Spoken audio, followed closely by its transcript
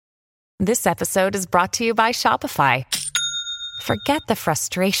This episode is brought to you by Shopify. Forget the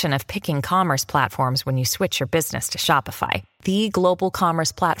frustration of picking commerce platforms when you switch your business to Shopify, the global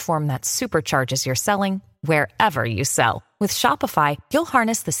commerce platform that supercharges your selling wherever you sell. With Shopify, you'll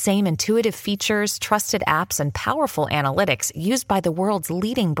harness the same intuitive features, trusted apps, and powerful analytics used by the world's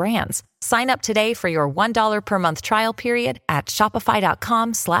leading brands. Sign up today for your $1 per month trial period at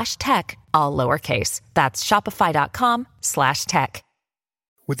shopify.com/tech, all lowercase. That's shopify.com/tech.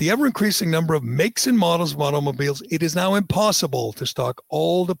 With the ever-increasing number of makes and models of automobiles, it is now impossible to stock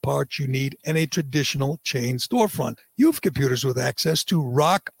all the parts you need in a traditional chain storefront. You have computers with access to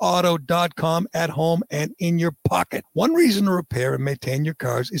rockauto.com at home and in your pocket. One reason to repair and maintain your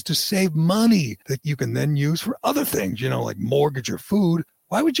cars is to save money that you can then use for other things, like mortgage or food.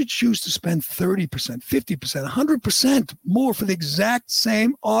 Why would you choose to spend 30%, 50%, 100% more for the exact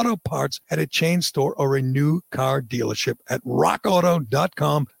same auto parts at a chain store or a new car dealership? At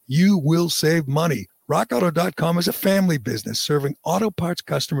rockauto.com, you will save money. RockAuto.com is a family business serving auto parts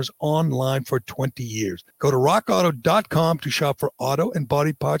customers online for 20 years. Go to RockAuto.com to shop for auto and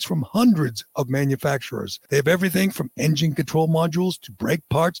body parts from hundreds of manufacturers. They have everything from engine control modules to brake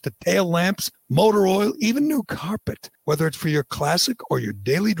parts to tail lamps, motor oil, even new carpet. Whether it's for your classic or your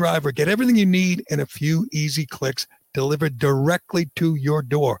daily driver, get everything you need in a few easy clicks delivered directly to your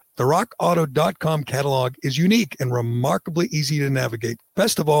door. The RockAuto.com catalog is unique and remarkably easy to navigate.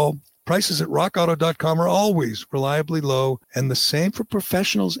 Best of all, prices at rockauto.com are always reliably low, and the same for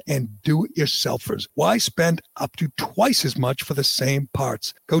professionals and do-it-yourselfers. Why spend up to twice as much for the same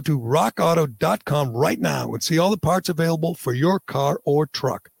parts? Go to rockauto.com right now and see all the parts available for your car or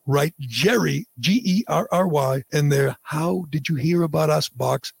truck. Write Jerry, Gerry, in their "How Did You Hear About Us"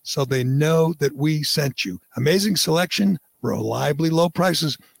 box so they know that we sent you. Amazing selection, reliably low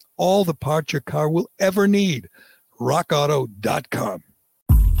prices, all the parts your car will ever need. rockauto.com.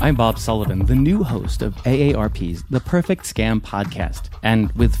 I'm Bob Sullivan, the new host of AARP's The Perfect Scam podcast.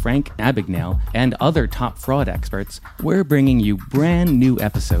 And with Frank Abagnale and other top fraud experts, we're bringing you brand new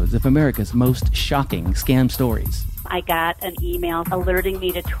episodes of America's most shocking scam stories. I got an email alerting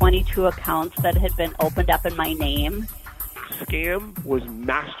me to 22 accounts that had been opened up in my name. Scam was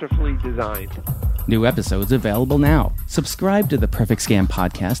masterfully designed. New episodes available now. Subscribe to The Perfect Scam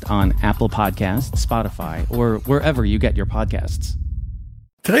podcast on Apple Podcasts, Spotify, or wherever you get your podcasts.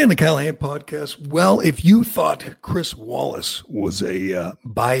 Today on the Callahan podcast, well, if you thought Chris Wallace was a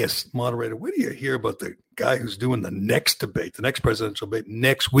biased moderator, wait till you hear about the guy who's doing the next debate, the next presidential debate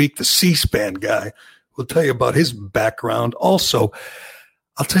next week, the C-SPAN guy. We'll tell you about his background. Also,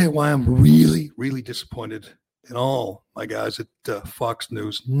 I'll tell you why I'm really, really disappointed in all my guys at Fox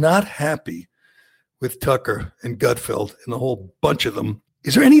News. Not happy with Tucker and Gutfeld and a whole bunch of them.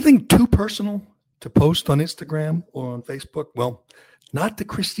 Is there anything too personal to post on Instagram or on Facebook? Well, not to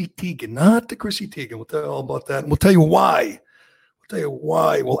Chrissy Teigen. We'll tell you all about that. And we'll tell you why.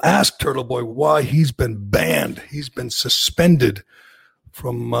 We'll ask Turtle Boy why he's been banned. He's been suspended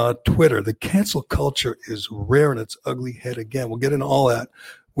from Twitter. The cancel culture is rearing its ugly head again. We'll get into all that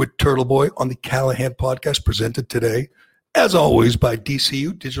with Turtle Boy on the Callahan podcast, presented today, as always, by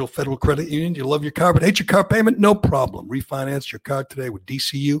DCU, Digital Federal Credit Union. You love your car, but hate your car payment? No problem. Refinance your car today with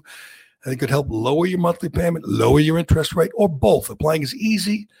DCU. And it could help lower your monthly payment, lower your interest rate, or both. Applying is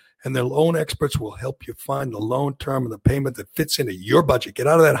easy, and their loan experts will help you find the loan term and the payment that fits into your budget. Get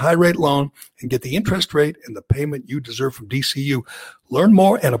out of that high-rate loan and get the interest rate and the payment you deserve from DCU. Learn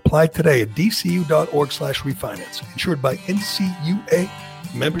more and apply today at dcu.org/refinance. Insured by NCUA.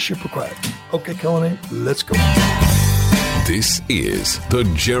 Membership required. Okay, Callahan, let's go. This is the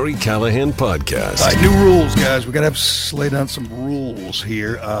Jerry Callahan Podcast. All right, new rules, guys. We're going to lay down some rules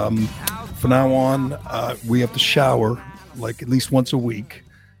here. From now on, we have to shower like at least once a week.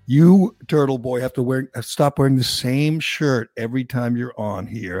 You, Turtle Boy, have to stop wearing the same shirt every time you're on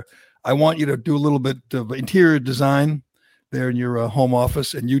here. I want you to do a little bit of interior design there in your home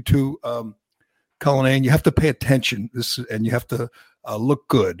office. And you too, Callahan, you have to pay attention. And you have to look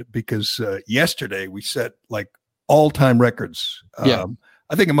good, because yesterday we set like all-time records. I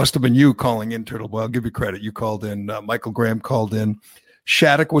think it must have been you calling in, Turtle Boy. I'll give you credit. You called in. Michael Graham called in.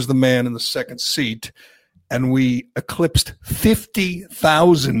 Shattuck was the man in the second seat, and we eclipsed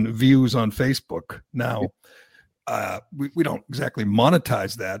 50,000 views on Facebook. Now, we don't exactly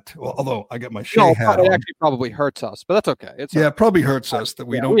monetize that, although I got my Shea hat on. It actually probably hurts us, but that's okay. It probably hurts us that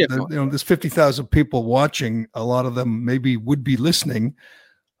we don't. There's 50,000 people watching. A lot of them maybe would be listening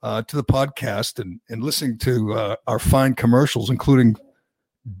to the podcast and listening to our fine commercials, including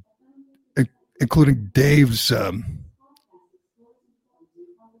Dave's.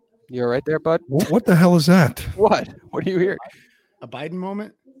 You're right there, bud. What the hell is that? What? What do you hear? A Biden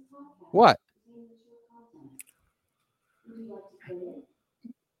moment? What?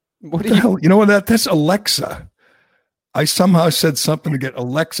 What the hell? You know what? That's Alexa. I somehow said something to get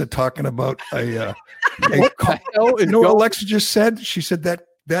Alexa talking about a what the hell is what Alexa just said? She said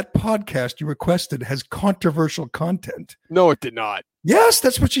that podcast you requested has controversial content. No, it did not. Yes,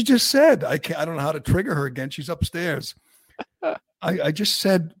 that's what she just said. I don't know how to trigger her again. She's upstairs. I just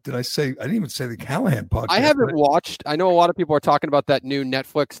said, I didn't even say the Callahan podcast. I haven't watched. I know a lot of people are talking about that new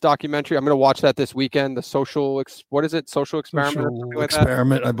Netflix documentary. I'm going to watch that this weekend. The Social Experiment? Social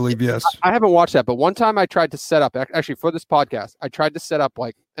Experiment, I believe, yes. I haven't watched that, but one time I tried to set up, actually for this podcast, I tried to set up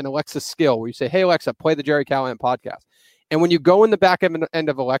like an Alexa skill where you say, hey, Alexa, play the Jerry Callahan podcast. And when you go in the back end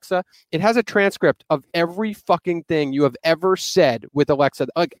of Alexa, it has a transcript of every fucking thing you have ever said with Alexa.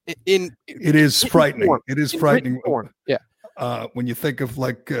 Like it is frightening. Form. It is frightening. Yeah. When you think of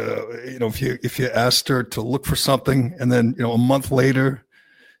like, if you asked her to look for something and then, a month later,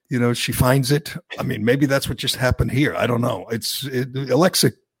 she finds it. I mean, maybe that's what just happened here. I don't know.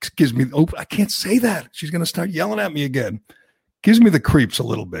 Alexa gives me, I can't say that. She's going to start yelling at me again. Gives me the creeps a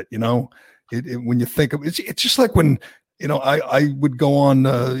little bit, when you think of it's just like when, I would go on,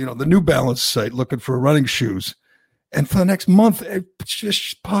 the New Balance site looking for running shoes. And for the next month, it's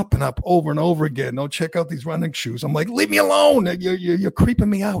just popping up over and over again. No, check out these running shoes. I'm like, leave me alone. You're creeping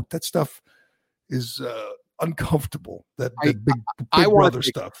me out. That stuff is uncomfortable. That big brother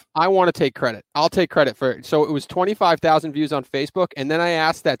stuff. I want to take credit. I'll take credit for it. So it was 25,000 views on Facebook. And then I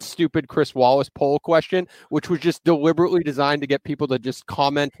asked that stupid Chris Wallace poll question, which was just deliberately designed to get people to just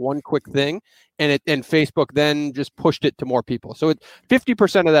comment one quick thing. And Facebook then just pushed it to more people. So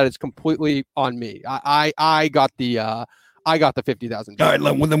 50% of that is completely on me. I got the 50,000. All right.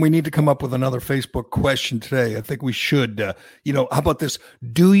 Well, then we need to come up with another Facebook question today. I think we should. How about this?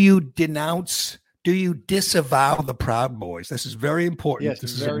 Do you denounce? Do you disavow the Proud Boys? This is very important. Yes,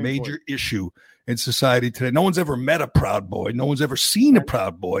 this is a major issue in society today. No one's ever met a Proud Boy. No one's ever seen a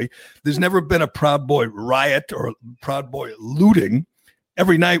Proud Boy. There's never been a Proud Boy riot or Proud Boy looting.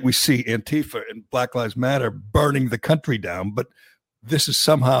 Every night we see Antifa and Black Lives Matter burning the country down, but this is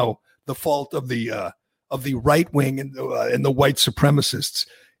somehow the fault of the right wing and the white supremacists.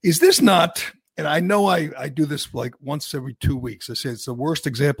 Is this not? And I know I do this like once every 2 weeks. I say it's the worst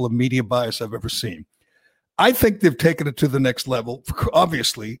example of media bias I've ever seen. I think they've taken it to the next level.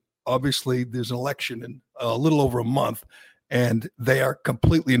 Obviously, there's an election in a little over a month, and they are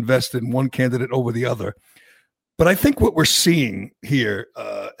completely invested in one candidate over the other. But I think what we're seeing here,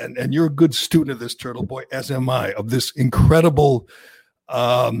 and you're a good student of this, Turtle Boy, as am I, of this incredible,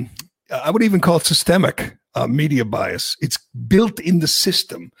 I would even call it systemic media bias. It's built in the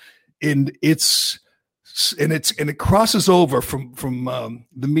system. And it crosses over from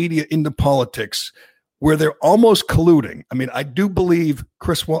the media into politics, where they're almost colluding. I mean, I do believe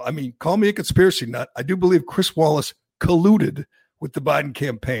call me a conspiracy nut. I do believe Chris Wallace colluded with the Biden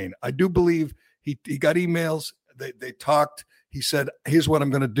campaign. I do believe he got emails. They talked. He said, "Here's what I'm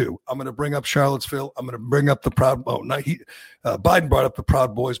going to do. I'm going to bring up Charlottesville. I'm going to bring up the Proud." Biden brought up the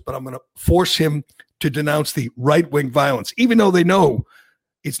Proud Boys, but I'm going to force him to denounce the right-wing violence, even though they know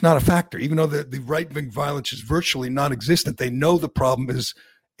it's not a factor. Even though the right-wing violence is virtually non-existent, they know the problem is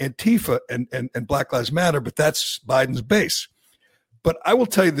Antifa and Black Lives Matter, but that's Biden's base. But I will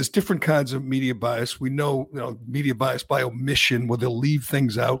tell you, there's different kinds of media bias. We know, media bias by omission, where they'll leave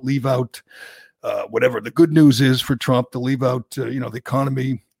things out, whatever the good news is for Trump, to leave out, the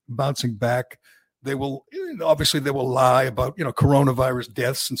economy bouncing back. They will lie about, coronavirus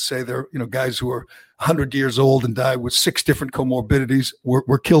deaths and say they're, guys who are 100 years old and died with 6 different comorbidities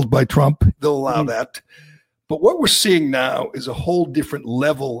were killed by Trump. They'll allow that. But what we're seeing now is a whole different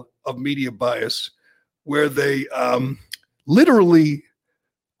level of media bias, where they literally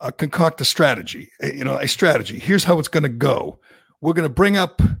concoct a strategy, a strategy. Here's how it's going to go. We're going to bring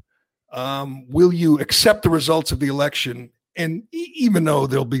up, will you accept the results of the election? And even though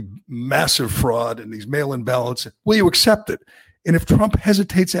there'll be massive fraud and these mail-in ballots, will you accept it? And if Trump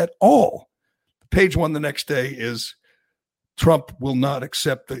hesitates at all, page 1 the next day is Trump will not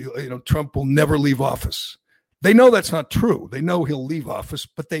accept Trump will never leave office. They know that's not true. They know he'll leave office,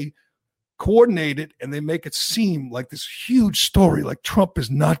 but they coordinate it and they make it seem like this huge story, like Trump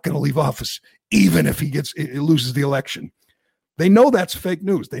is not going to leave office, even if he loses the election. They know that's fake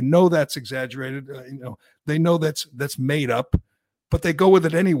news. They know that's exaggerated. They know that's made up, but they go with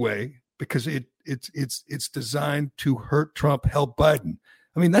it anyway because it's designed to hurt Trump, help Biden.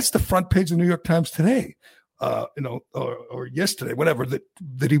 I mean, that's the front page of the New York Times today, or yesterday, whatever.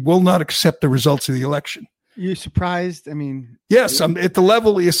 That he will not accept the results of the election. You surprised? I mean, yes, I'm at the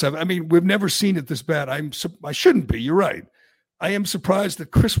level. Yes, I mean, we've never seen it this bad. I shouldn't be. You're right. I am surprised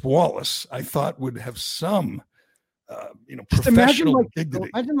that Chris Wallace, I thought, would have some, Just professional dignity.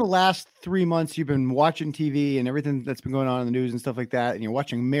 Imagine the last 3 months you've been watching TV and everything that's been going on in the news and stuff like that, and you're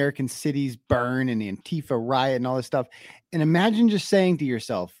watching American cities burn and the Antifa riot and all this stuff. And imagine just saying to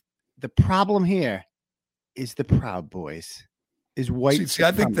yourself, the problem here is the Proud Boys, is white. See,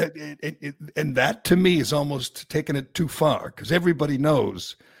 I think that, and that to me is almost taking it too far, because everybody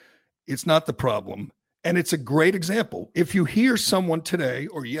knows it's not the problem. And it's a great example. If you hear someone today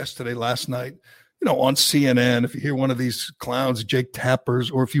or yesterday, last night, on CNN, if you hear one of these clowns, Jake Tappers,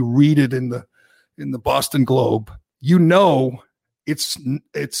 or if you read it in the Boston Globe, it's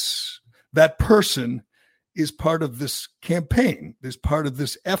that person is part of this campaign. There's part of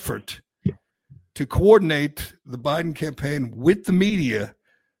this effort to coordinate the Biden campaign with the media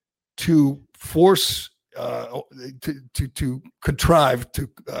to force to contrive to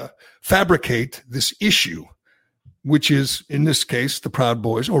fabricate this issue, which is, in this case, the Proud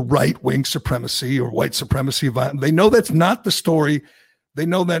Boys or right-wing supremacy or white supremacy. They know that's not the story. They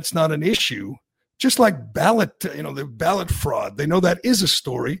know that's not an issue. Just like the ballot fraud. They know that is a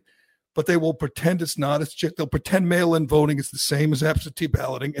story, but they will pretend it's not. They'll pretend mail-in voting is the same as absentee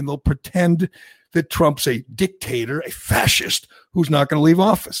balloting, and they'll pretend that Trump's a dictator, a fascist who's not going to leave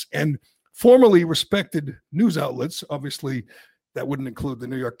office. And formerly respected news outlets, obviously, that wouldn't include the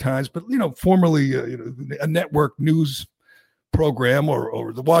New York Times, but formerly a network news program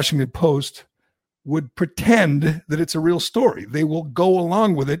or the Washington Post would pretend that it's a real story. They will go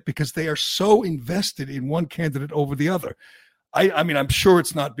along with it because they are so invested in one candidate over the other. I mean, I'm sure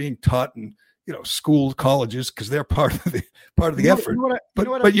it's not being taught in schools, colleges, because they're part of the effort.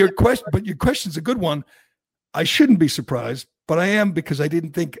 But your question's a good one. I shouldn't be surprised, but I am, because I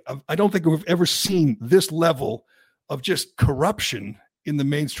don't think we've ever seen this level of just corruption in the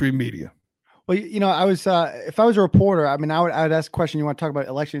mainstream media. Well, I was, if I was a reporter, I mean, I would ask a question. You want to talk about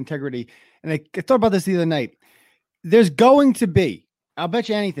election integrity. And I thought about this the other night. There's going to be, I'll bet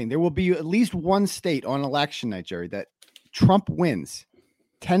you anything, there will be at least one state on election night, Jerry, that Trump wins.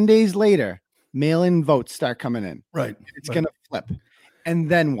 10 days later, mail-in votes start coming in. Right. It's going to flip. And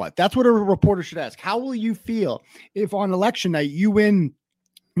then what? That's what a reporter should ask. How will you feel if on election night you win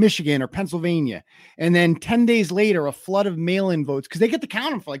Michigan or Pennsylvania, and then 10 days later, a flood of mail-in votes, because they get to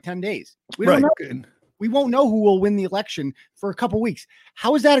count them for like 10 days. We don't know. We won't know who will win the election for a couple of weeks.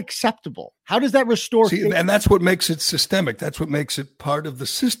 How is that acceptable? How does that restore? See, and that's what makes it systemic. That's what makes it part of the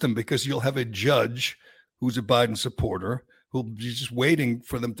system, because you'll have a judge who's a Biden supporter who'll be just waiting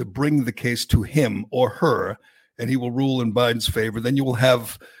for them to bring the case to him or her, and he will rule in Biden's favor. Then you will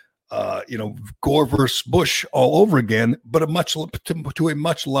have Gore versus Bush all over again, but to a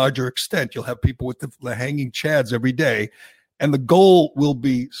much larger extent. You'll have people with the hanging chads every day, and the goal will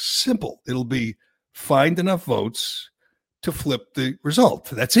be simple. It'll be find enough votes to flip the result.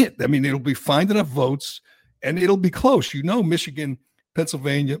 That's it. I mean, it'll be find enough votes, and it'll be close. Michigan,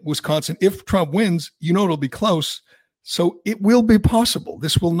 Pennsylvania, Wisconsin. If Trump wins, it'll be close. So it will be possible.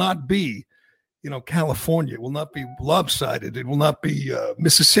 This will not be California. It will not be lopsided. It will not be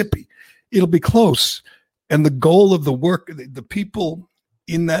Mississippi. It'll be close. And the goal of the work, the people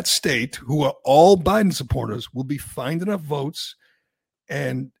in that state who are all Biden supporters will be find enough votes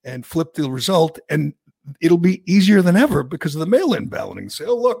and flip the result. And it'll be easier than ever because of the mail-in balloting. Say,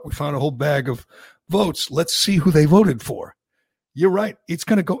 oh, look, we found a whole bag of votes. Let's see who they voted for. You're right. It's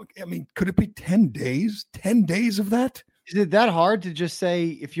going to go. I mean, could it be 10 days? 10 days of that? Is it that hard to just say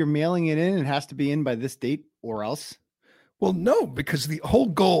if you're mailing it in, it has to be in by this date or else? Well, no, because the whole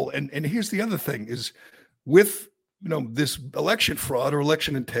goal, and here's the other thing, is with this election fraud or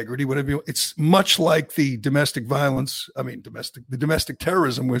election integrity, whatever, it's much like the domestic violence. I mean, the domestic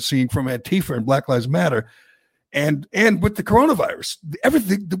terrorism we're seeing from Antifa and Black Lives Matter, and with the coronavirus,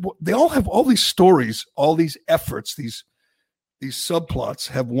 everything. They all have all these stories, all these efforts, these subplots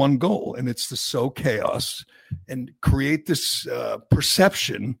have one goal, and it's to sow chaos and create this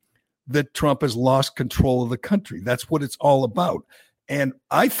perception that Trump has lost control of the country. That's what it's all about. And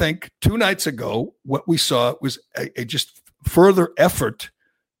I think 2 nights ago, what we saw was a just further effort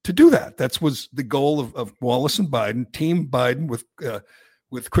to do that. That was the goal of Wallace and Biden, Team Biden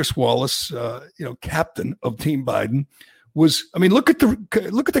with Chris Wallace, captain of Team Biden. Look at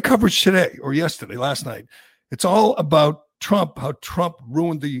the coverage today or yesterday, last night. It's all about Trump, how Trump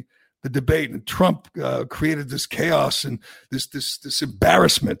ruined the debate, and Trump created this chaos and this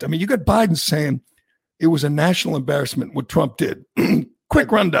embarrassment. I mean, you got Biden saying it was a national embarrassment what Trump did.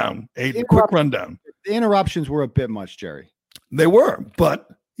 Quick rundown, Aiden. Quick rundown. The interruptions were a bit much, Jerry. They were, but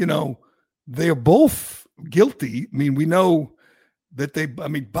they are both guilty. I mean, we know that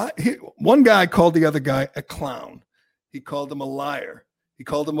one guy called the other guy a clown. He called him a liar. He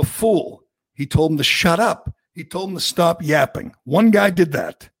called him a fool. He told him to shut up. He told him to stop yapping. One guy did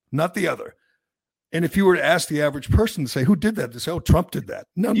that, not the other. And if you were to ask the average person to say, who did that? They say, oh, Trump did that.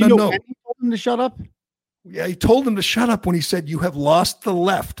 No. He told him to shut up? Yeah, he told him to shut up when he said, you have lost the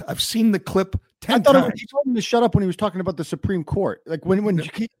left. I've seen the clip 10 times. He told him to shut up when he was talking about the Supreme Court. Like when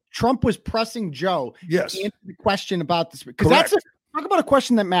Trump was pressing Joe to answer the question about this. Because talk about a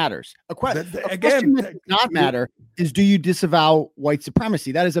question that matters. A question that does not matter is, do you disavow white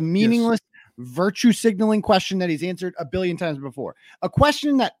supremacy? That is a meaningless virtue signaling question that he's answered a billion times before. A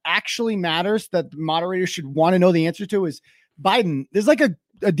question that actually matters that the moderator should want to know the answer to is, Biden, there's like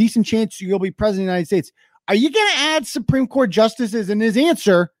a decent chance you'll be president of the United States. Are you going to add Supreme Court justices? And his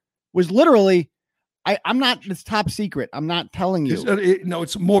answer was literally, I'm not, it's top secret. I'm not telling you.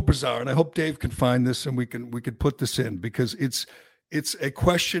 It's more bizarre. And I hope Dave can find this and we could put this in, because it's a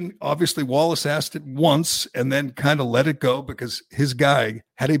question. Obviously, Wallace asked it once and then kind of let it go because his guy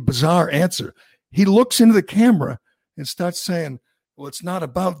had a bizarre answer. He looks into the camera and starts saying, well, it's not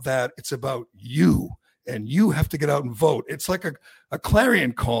about that. It's about you. And you have to get out and vote. It's like a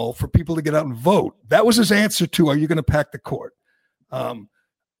clarion call for people to get out and vote. That was his answer to, are you going to pack the court?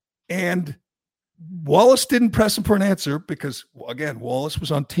 And Wallace didn't press him for an answer because, again, Wallace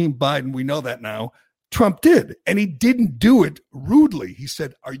was on Team Biden. We know that now. Trump did. And he didn't do it rudely. He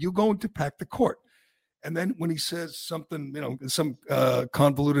said, are you going to pack the court? And then when he says something, some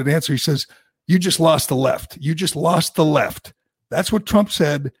convoluted answer, he says, you just lost the left. You just lost the left. That's what Trump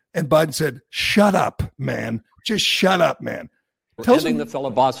said. And Biden said, shut up, man. Just shut up, man. Ending the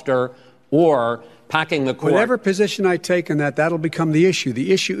filibuster or packing the court. Whatever position I take on that, that'll become the issue.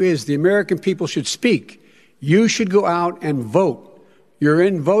 The issue is the American people should speak. You should go out and vote. You're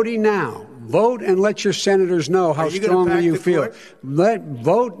in voting now. Vote and let your senators know how strongly you feel.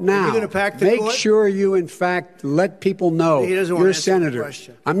 Vote now. Are you going to pack the court? Make sure you, in fact, let people know you're a senator.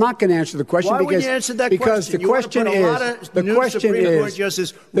 I'm not going to answer the question. Why would you answer that question? The question is,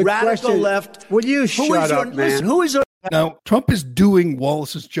 the radical left. Will you shut up, man? Who is now? Trump is doing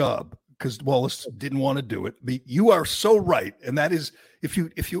Wallace's job because Wallace didn't want to do it. You are so right, and that is, if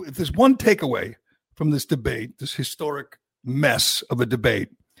there's one takeaway from this debate, this historic mess of a debate,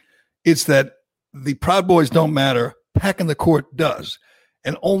 it's that the Proud Boys don't matter. Packing the court does.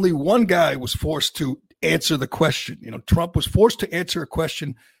 And only one guy was forced to answer the question. Trump was forced to answer a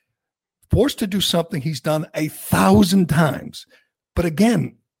question, forced to do something he's done 1,000 times. But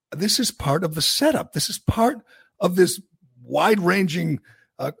again, this is part of the setup. This is part of this wide-ranging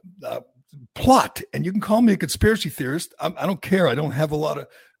plot. And you can call me a conspiracy theorist. I don't care. I don't have a lot of,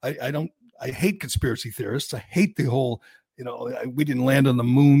 I hate conspiracy theorists. I hate the whole, we didn't land on the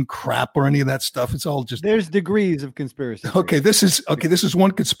moon crap or any of that stuff. It's all just, there's degrees of conspiracy. Okay. This is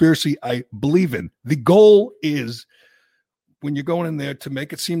one conspiracy I believe in. The goal is, when you're going in there, to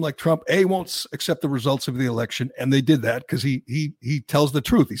make it seem like Trump won't accept the results of the election. And they did that because he tells the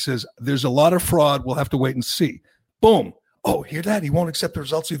truth. He says, there's a lot of fraud. We'll have to wait and see. Boom. Oh, hear that? He won't accept the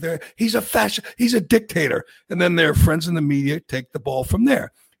results of there. He's a fascist. He's a dictator. And then their friends in the media take the ball from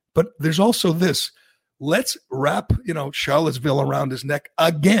there. But there's also this. Let's wrap, Charlottesville around his neck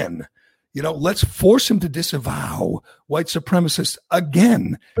again. Let's force him to disavow white supremacists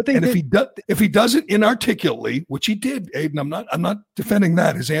again. And if he does it inarticulately, which he did, Aiden, I'm not defending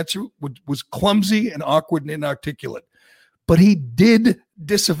that. His answer was clumsy and awkward and inarticulate. But he did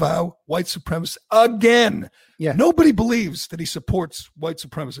disavow white supremacists again. Yeah. Nobody believes that he supports white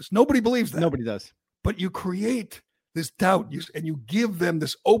supremacists. Nobody believes that. Nobody does. But you create this doubt and you give them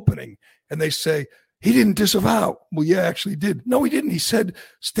this opening and they say, he didn't disavow. Well, yeah, actually he did. No, he didn't. He said,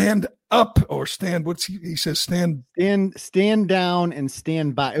 stand up or stand. He says, stand down and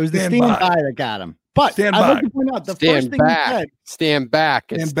stand by. It was the stand by that got him. But I'd like to point out the first thing he said. Stand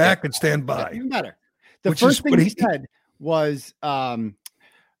back and stand by. Even better. The first thing he said was,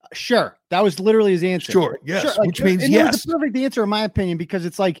 sure. That was literally his answer. Sure. Yes. Sure. Which means yes. It was the perfect answer in my opinion, because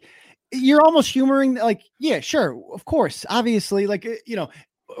it's like, you're almost humoring, like, yeah, sure. Of course. Obviously, like,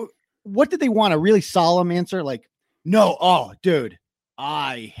 what did they want? A really solemn answer? Like, no. Oh, dude,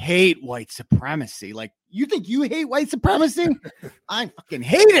 I hate white supremacy. Like, you think you hate white supremacy? I fucking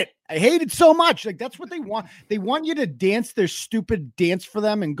hate it. I hate it so much. Like, that's what they want. They want you to dance their stupid dance for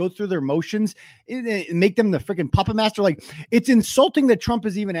them and go through their motions and make them the freaking puppet master. Like, it's insulting that Trump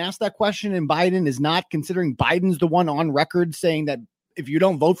has even asked that question and Biden is not, considering Biden's the one on record saying that if you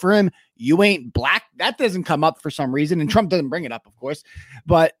don't vote for him, you ain't black. That doesn't come up for some reason. And Trump doesn't bring it up, of course.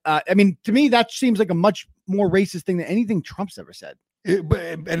 But to me, that seems like a much more racist thing than anything Trump's ever said.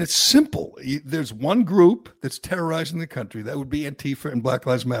 And it's simple. There's one group that's terrorizing the country. That would be Antifa and Black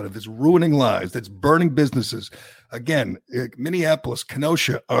Lives Matter. That's ruining lives. That's burning businesses. Again, Minneapolis,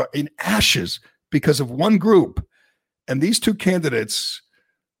 Kenosha are in ashes because of one group. And these two candidates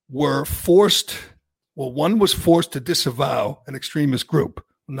were forced. Well, one was forced to disavow an extremist group.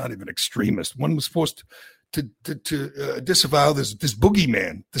 Not even extremist. One was forced to disavow this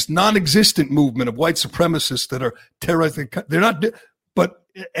boogeyman, this non-existent movement of white supremacists that are terrorizing. They're not.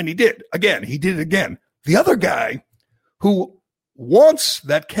 And he did it again. The other guy who wants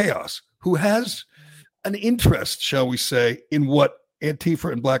that chaos, who has an interest, shall we say, in what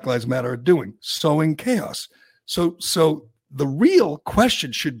Antifa and Black Lives Matter are doing, sowing chaos. So the real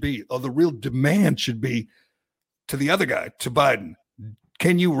question should be, or the real demand should be to the other guy, to Biden.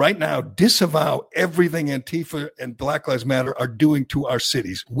 Can you right now disavow everything Antifa and Black Lives Matter are doing to our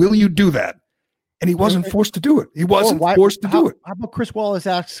cities? Will you do that? And he wasn't forced to do it. He wasn't forced to do it. How about Chris Wallace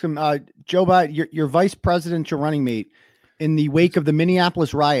asks him, Joe Biden, your vice president, your running mate, in the wake of the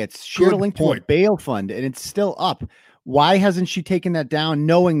Minneapolis riots, shared a link to a bail fund, and it's still up. Why hasn't she taken that down,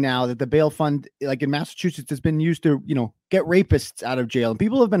 knowing now that the bail fund, like in Massachusetts, has been used to, get rapists out of jail, and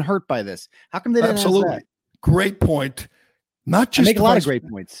people have been hurt by this? How come they didn't ask that? Great point. Not just I make a lot of great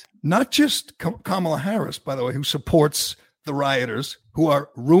points. Not just Kamala Harris, by the way, who supports the rioters who are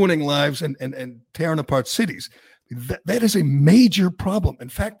ruining lives and tearing apart cities. That is a major problem. In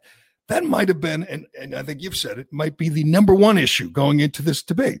fact, that might have been, and I think you've said it, might be the number one issue going into this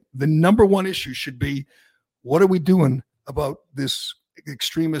debate. The number one issue should be, what are we doing about this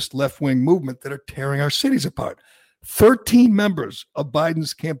extremist left-wing movement that are tearing our cities apart? 13 members of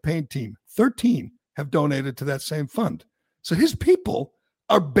Biden's campaign team, 13 have donated to that same fund. So his people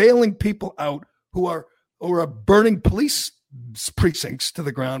are bailing people out who are burning police precincts to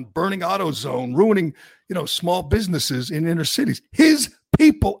the ground, burning AutoZone, ruining, small businesses in inner cities. His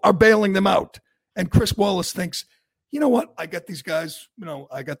people are bailing them out. And Chris Wallace thinks, you know what? I got these guys,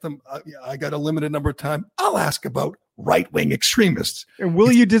 I got them. I got a limited number of time. I'll ask about right-wing extremists. And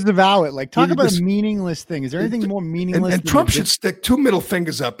will you disavow it? Like, talk about a meaningless thing. Is there anything more meaningless? And Trump should stick two middle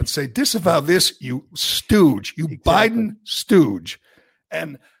fingers up and say, disavow this, you stooge, you Biden stooge.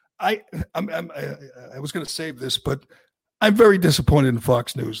 And I was going to save this, but I'm very disappointed in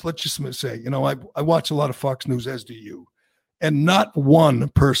Fox News. Let's just say, I watch a lot of Fox News, as do you. And not one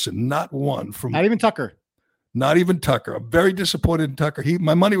person, not even Tucker. Not even Tucker. I'm very disappointed in Tucker.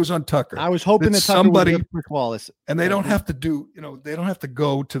 My money was on Tucker. I was hoping that somebody would Chris Wallace. And they don't have to do, they don't have to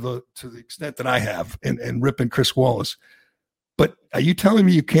go to the extent that I have and ripping Chris Wallace. But are you telling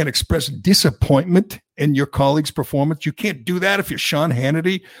me you can't express disappointment in your colleague's performance? You can't do that if you're Sean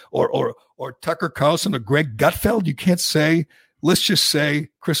Hannity or Tucker Carlson or Greg Gutfeld. You can't say, let's just say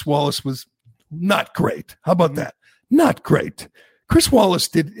Chris Wallace was not great. How about that? Not great. Chris Wallace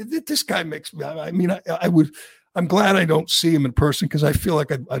this guy makes me, I'm glad I don't see him in person because I feel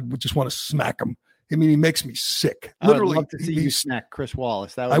like I would just want to smack him. I mean, he makes me sick. Literally, I would love to see you smack Chris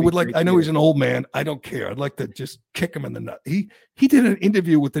Wallace. I would like. I know he's an old man. I don't care. I'd like to just kick him in the nut. He did an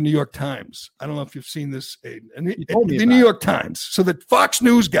interview with the New York Times. I don't know if you've seen this. The New York Times. So the Fox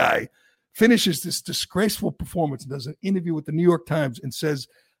News guy finishes this disgraceful performance and does an interview with the New York Times and says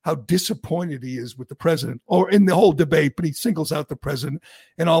how disappointed he is with the president, or in the whole debate, but he singles out the president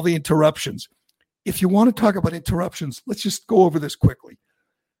and all the interruptions. If you want to talk about interruptions, let's just go over this quickly.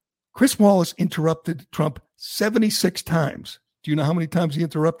 Chris Wallace interrupted Trump 76 times. Do you know how many times he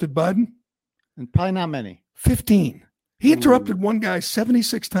interrupted Biden? And probably not many. 15. He interrupted one guy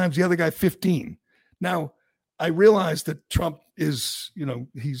 76 times, the other guy 15. Now, I realize that Trump is,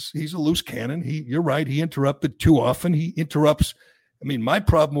 he's a loose cannon. You're right. He interrupted too often. He interrupts. I mean, my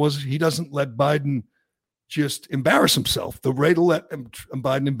problem was he doesn't let Biden just embarrass himself. The way to let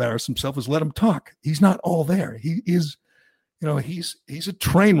Biden embarrass himself is let him talk. He's not all there. He is, he's a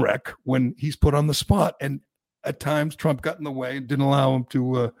train wreck when he's put on the spot. And at times Trump got in the way and didn't allow him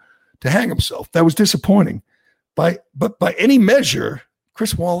to hang himself. That was disappointing. But by any measure,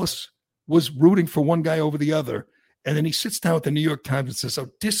 Chris Wallace was rooting for one guy over the other. And then he sits down with the New York Times and says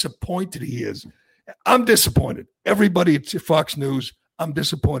how disappointed he is. I'm disappointed. Everybody at Fox News, I'm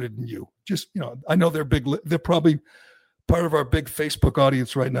disappointed in you. Just, I know they're probably part of our big Facebook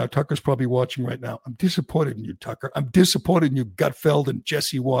audience right now. Tucker's probably watching right now. I'm disappointed in you, Tucker. I'm disappointed in you, Gutfeld and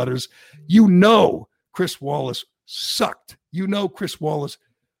Jesse Waters. Chris Wallace sucked. Chris Wallace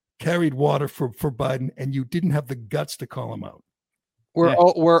carried water for Biden, and you didn't have the guts to call him out. We're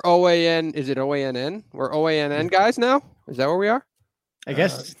OAN. Is it OANN? We're OANN guys now? Is that where we are? I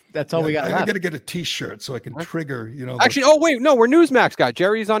guess that's all we got. I got to get a T-shirt so I can trigger. Actually, oh wait, no, we're Newsmax guy.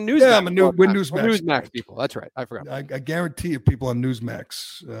 Jerry's on Newsmax. Yeah, we're Newsmax. We're Newsmax people. That's right. I forgot. I guarantee you, people on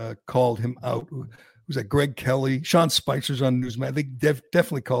Newsmax called him out. Who's that? Greg Kelly, Sean Spicer's on Newsmax. They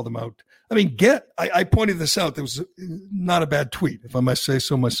definitely called him out. I mean, I pointed this out. There was not a bad tweet, if I must say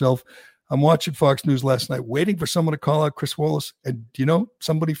so myself. I'm watching Fox News last night, waiting for someone to call out Chris Wallace. And do you know,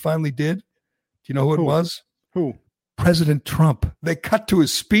 somebody finally did? Do you know who it was? Who? President Trump. They cut to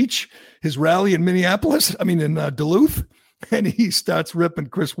his speech, his rally in in Duluth, and he starts ripping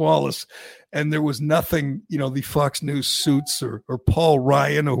Chris Wallace. And there was nothing, the Fox News suits or Paul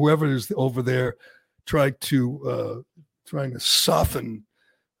Ryan or whoever is over there trying to soften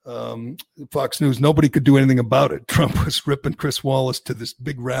Fox News. Nobody could do anything about it. Trump was ripping Chris Wallace to this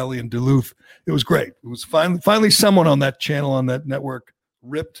big rally in Duluth. It was great. It was finally someone on that channel, on that network,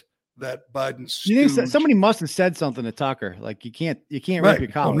 ripped that Biden stooge. You think somebody must have said something to Tucker? Like you can't rip your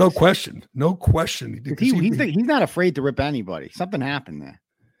colleagues. No question. He's not afraid to rip anybody. Something happened there.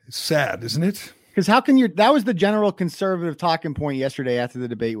 It's sad, isn't it? Because that was the general conservative talking point yesterday after the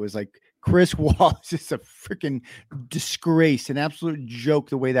debate was like, Chris Wallace is a freaking disgrace, an absolute joke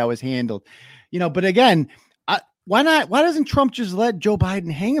the way that was handled. But again, why doesn't Trump just let Joe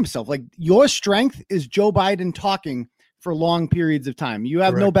Biden hang himself? Like, your strength is Joe Biden talking for long periods of time. You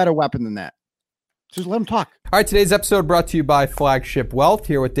have no better weapon than that. Just let him talk. All right, today's episode brought to you by Flagship Wealth,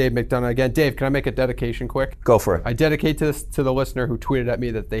 here with Dave McDonough again. Dave, can I make a dedication quick? Go for it. I dedicate this to the listener who tweeted at me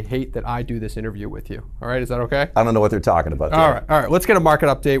that they hate that I do this interview with you. All right, is that okay? I don't know what they're talking about. All right. Let's get a market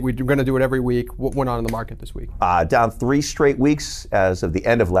update. We're going to do it every week. What went on in the market this week? Down 3 straight weeks as of the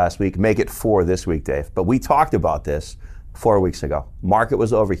end of last week. Make it 4 this week, Dave. But we talked about this 4 weeks ago. Market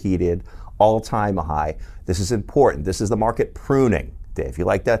was overheated, all-time high. This is important. This is the market pruning. Dave, you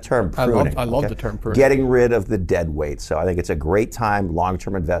like that term, pruning? I love the term pruning. Getting rid of the dead weight. So I think it's a great time,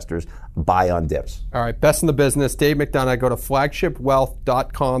 long-term investors, buy on dips. All right, best in the business. Dave McDonough, go to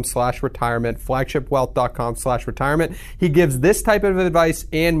flagshipwealth.com/retirement, flagshipwealth.com/retirement. He gives this type of advice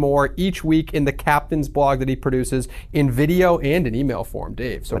and more each week in the Captain's blog that he produces in video and in email form,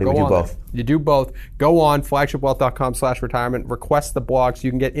 Dave. So go on. Both. You do both. Go on flagshipwealth.com/retirement, request the blog so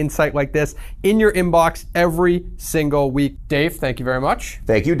you can get insight like this in your inbox every single week. Dave, thank you very much.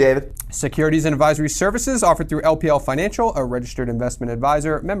 Thank you, David. Securities and advisory services offered through LPL Financial, a registered investment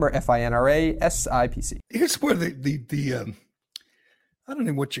advisor, member FINRA, SIPC. Here's where the I don't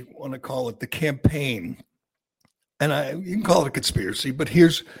know what you want to call it, the campaign, and you can call it a conspiracy, but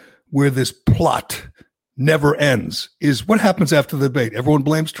here's where this plot never ends, is what happens after the debate. Everyone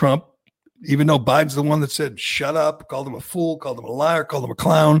blames Trump, even though Biden's the one that said, shut up, called him a fool, called him a liar, called him a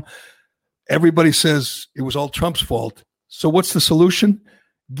clown. Everybody says it was all Trump's fault. So what's the solution?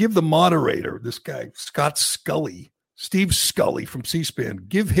 Give the moderator, this guy, Steve Scully from C-SPAN,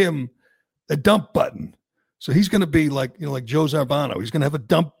 give him a dump button. So he's going to be like Joe Zarbano. He's going to have a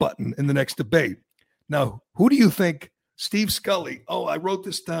dump button in the next debate. Now, who do you think Steve Scully? Oh, I wrote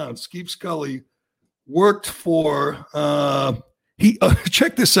this down. Steve Scully worked for,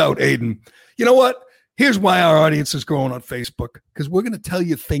 check this out, Aiden. You know what? Here's why our audience is growing on Facebook, because we're going to tell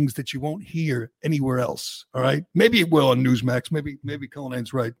you things that you won't hear anywhere else. All right. Maybe it will on Newsmax. Maybe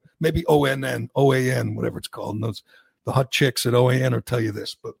Cullinane's right. Maybe OAN, whatever it's called. And the hot chicks at OAN will tell you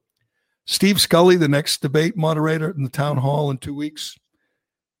this. But Steve Scully, the next debate moderator in the town hall in 2 weeks,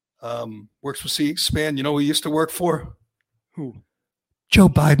 works for C-SPAN. You know who he used to work for? Who? Joe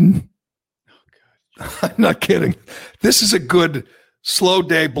Biden. Oh, God. I'm not kidding. This is a good slow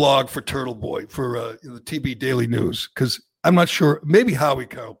day blog for Turtle Boy, for the TB Daily News, because I'm not sure. Maybe Howie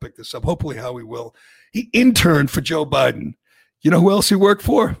Carroll picked this up. Hopefully Howie will. He interned for Joe Biden. You know who else he worked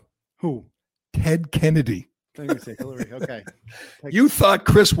for? Who? Ted Kennedy. Okay. You thought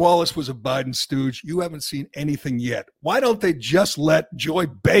Chris Wallace was a Biden stooge. You haven't seen anything yet. Why don't they just let Joy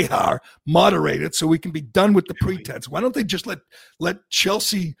Behar moderate it so we can be done with the pretense? Why don't they just let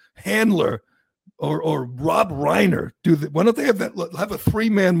Chelsea Handler or Rob Reiner do that? Why don't they have a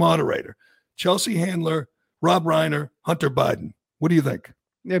 3-man moderator? Chelsea Handler, Rob Reiner, Hunter Biden. What do you think?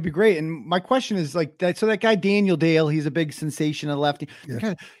 That'd be great. And my question is like that. So that guy, Daniel Dale, he's a big sensation of lefty.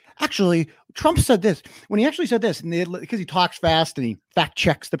 Yeah. Actually, Trump said this when he actually said this, and because he talks fast and he fact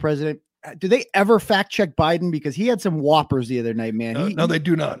checks the president. Do they ever fact check Biden? Because he had some whoppers the other night, man. No, they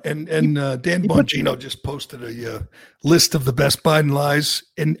do not. And Dan Bongino just posted a list of the best Biden lies.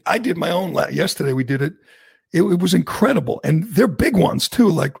 And I did my own yesterday. We did it. It was incredible. And they're big ones too.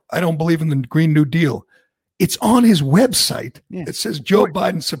 Like, I don't believe in the Green New Deal. It's on his website. Yeah. It says Joe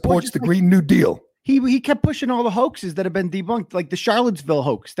Biden supports the Green New Deal. He kept pushing all the hoaxes that have been debunked, like the Charlottesville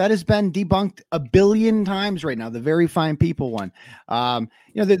hoax that has been debunked 1 billion times right now. The very fine people one.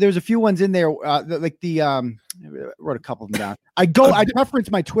 There's a few ones in there, I wrote a couple of them down. I reference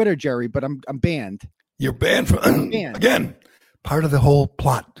my Twitter, Jerry, but I'm banned. You're banned from again. Part of the whole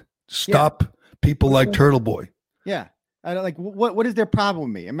plot. Stop people like Turtle Boy. Yeah. I don't what is their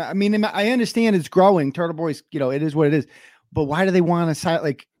problem with me? I mean, I understand it's growing. Turtle Boy's, it is what it is. But why do they want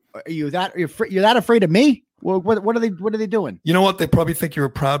to are you that you're that afraid of me? Well, what are they doing? You know what? They probably think you're a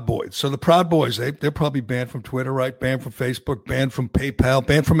Proud Boy. So the Proud Boys, they're probably banned from Twitter, right? Banned from Facebook, banned from PayPal,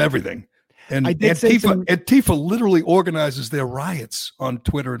 banned from everything. And Antifa literally organizes their riots on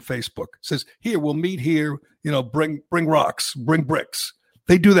Twitter and Facebook. Says, here, we'll meet here, bring rocks, bring bricks.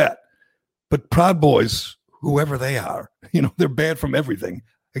 They do that. But Proud Boys, whoever they are, they're banned from everything.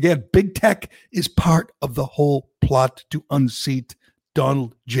 Again, big tech is part of the whole plot to unseat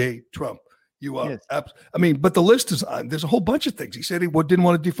Donald J. Trump. You are. Yes. But the list is on. There's a whole bunch of things. He said he didn't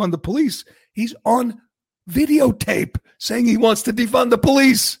want to defund the police. He's on videotape saying he wants to defund the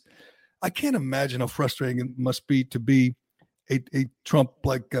police. I can't imagine how frustrating it must be to be a Trump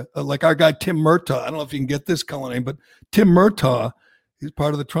like our guy Tim Murtaugh. I don't know if you can get this color name, but Tim Murtaugh, he's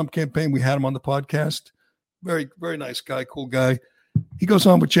part of the Trump campaign. We had him on the podcast. Very, very nice guy, cool guy. He goes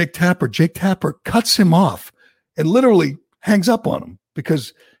on with Jake Tapper. Jake Tapper cuts him off and literally hangs up on him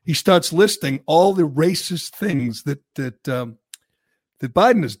because he starts listing all the racist things that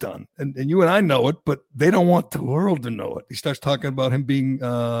Biden has done. And you and I know it, but they don't want the world to know it. He starts talking about him being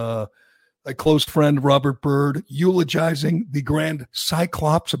a close friend of Robert Byrd, eulogizing the grand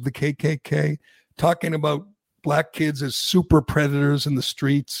cyclops of the KKK, talking about black kids as super predators in the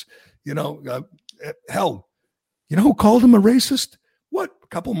streets. Hell, you know who called him a racist? What,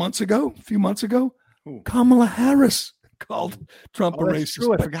 a few months ago? Ooh. Kamala Harris called Trump a racist.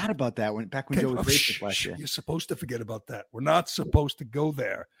 True. I forgot about that back when Joe was racist last year. You're supposed to forget about that. We're not supposed to go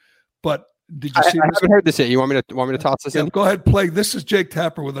there. But did you see? I haven't heard this yet. You want me to toss this in? Go ahead, play. This is Jake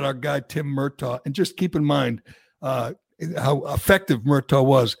Tapper with our guy Tim Murtaugh, and just keep in mind how effective Murtaugh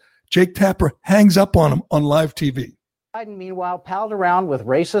was. Jake Tapper hangs up on him on live TV. Biden, meanwhile, palled around with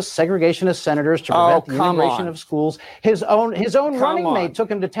racist, segregationist senators to prevent the integration of schools. His own running mate took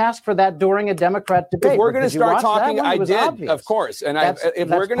him to task for that during a Democrat debate. If we're going to start talking, I did, obvious. Of course. And if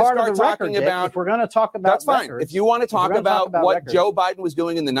we're going to start talking about, if we're going to talk about, that's fine. If you want to talk about what records. Joe Biden was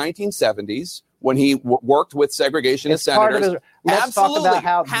doing in the 1970s when he worked with segregationist senators. Let's talk about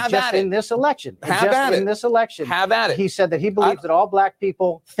how just in this election, he said that he believes that all black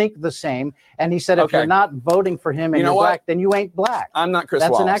people think the same. And he said, if you're not voting for him and you're black, then you ain't black. I'm not Chris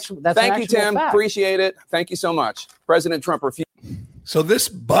Wallace. Thank you, Tim. Fact. Appreciate it. Thank you so much. President Trump refused. So this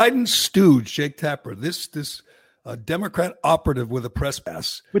Biden stooge, Jake Tapper, this Democrat operative with a press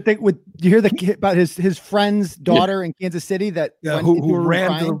pass. Would you hear about his friend's daughter in Kansas City who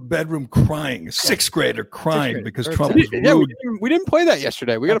ran to the bedroom crying, a sixth grader crying because Trump was rude. Yeah, we didn't play that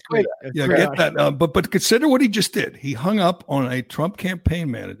yesterday. We got to play that. Yeah, get that. But consider what he just did. He hung up on a Trump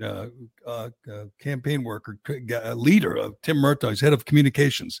campaign campaign worker, leader of Tim Murtaugh, he's head of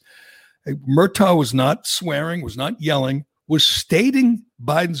communications. Murtaugh was not swearing, was not yelling, was stating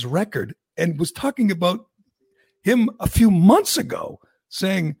Biden's record, and was talking about him a few months ago,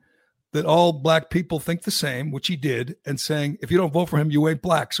 saying that all black people think the same, which he did, and saying, if you don't vote for him, you ain't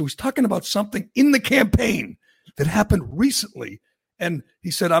black. So he's talking about something in the campaign that happened recently. And he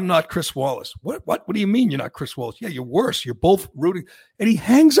said, I'm not Chris Wallace. What do you mean you're not Chris Wallace? Yeah, you're worse. You're both rooting. And he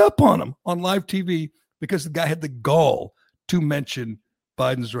hangs up on him on live TV because the guy had the gall to mention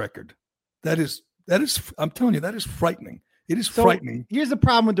Biden's record. That is, I'm telling you, that is frightening. It is frightening. Here's the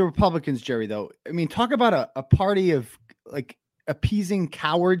problem with the Republicans, Jerry, though. I mean, talk about a party of like appeasing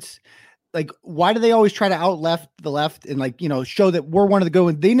cowards. Like, why do they always try to out-left the left and show that we're one of the good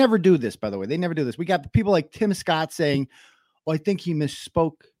ones? They never do this, by the way. They never do this. We got people like Tim Scott saying, I think he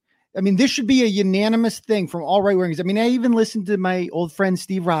misspoke. I mean, this should be a unanimous thing from all right wingers. I mean, I even listened to my old friend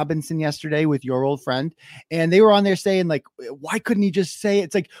Steve Robinson yesterday with your old friend, and they were on there saying, like, why couldn't he just say it?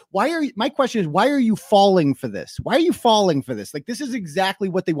 It's like, my question is, why are you falling for this? Why are you falling for this? Like, this is exactly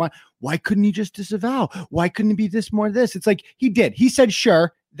what they want. Why couldn't he just disavow? Why couldn't it be this, more this? It's like, he did. He said,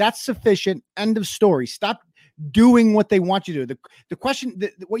 sure, that's sufficient. End of story. Stop doing what they want you to do. The question,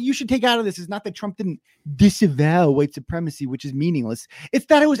 what you should take out of this is not that Trump didn't disavow white supremacy, which is meaningless. It's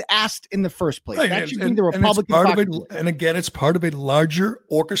that it was asked in the first place. Right. That should be the Republican. And again, it's part of a larger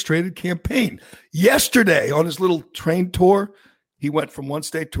orchestrated campaign. Yesterday on his little train tour, he went from one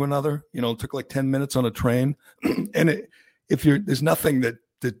state to another. It took like 10 minutes on a train. And there's nothing that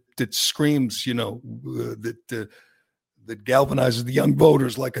screams, that that galvanizes the young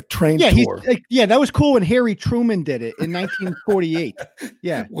voters like a train tour. That was cool when Harry Truman did it in 1948.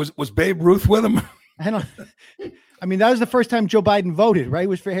 Yeah. Was Babe Ruth with him? I mean, that was the first time Joe Biden voted, right? It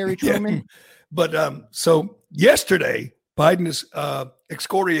was for Harry Truman. Yeah. But so yesterday, Biden is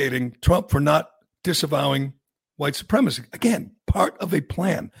excoriating Trump for not disavowing white supremacy. Again, part of a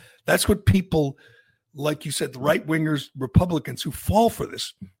plan. That's what people, like you said, the right-wingers, Republicans who fall for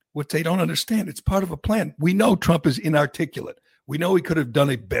this, what they don't understand. It's part of a plan. We know Trump is inarticulate. We know he could have done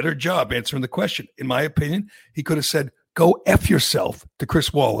a better job answering the question. In my opinion, he could have said, go F yourself to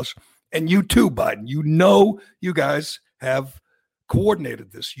Chris Wallace. And you too, Biden. You know you guys have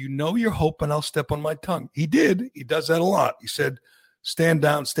coordinated this. You know you're hoping I'll step on my tongue. He did. He does that a lot. He said, stand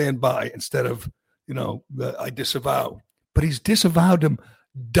down, stand by, instead of, I disavow. But he's disavowed him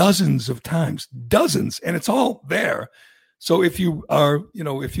dozens of times, dozens, and it's all there. So if you are,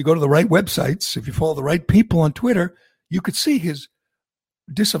 if you go to the right websites, if you follow the right people on Twitter, you could see his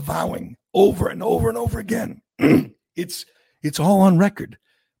disavowing over and over and over again. It's all on record.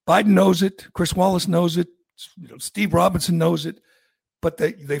 Biden knows it. Chris Wallace knows it. Steve Robinson knows it. But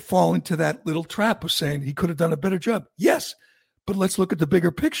they fall into that little trap of saying he could have done a better job. Yes, but let's look at the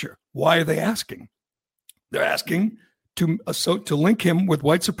bigger picture. Why are they asking? They're asking to link him with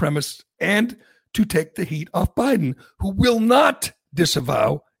white supremacists and to take the heat off Biden, who will not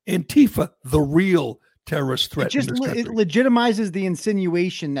disavow Antifa, the real terrorist threat. It legitimizes the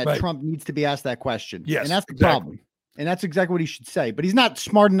insinuation that Trump needs to be asked that question. Yes, and that's the problem. And that's exactly what he should say. But he's not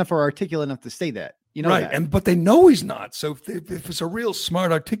smart enough or articulate enough to say that. That. But they know he's not. So if it's a real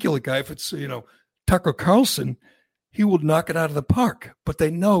smart, articulate guy, if it's Tucker Carlson, he will knock it out of the park. But they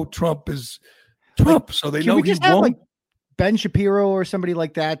know Trump is Trump, so they know he won't. Ben Shapiro or somebody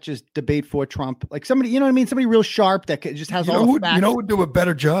like that just debate for Trump, like somebody, somebody real sharp that just has all the facts. Who would do a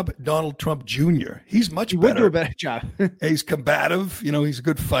better job? Donald Trump Jr. He's much better. Would do a better job. He's combative. He's a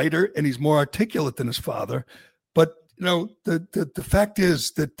good fighter, and he's more articulate than his father. But the fact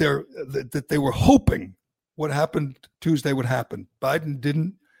is that they were hoping what happened Tuesday would happen. Biden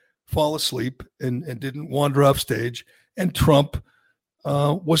didn't fall asleep and didn't wander off stage, and Trump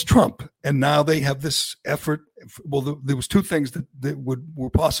was Trump. And now they have this effort. Well, there was two things that were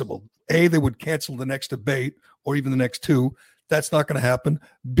possible. A, they would cancel the next debate or even the next two. That's not going to happen.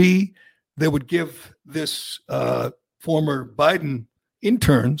 B, they would give this former Biden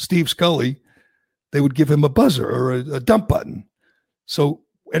intern, Steve Scully, they would give him a buzzer or a dump button. So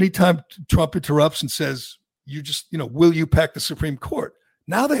anytime Trump interrupts and says, will you pack the Supreme Court?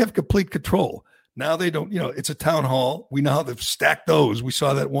 Now they have complete control. Now they don't, it's a town hall. We know how they've stacked those. We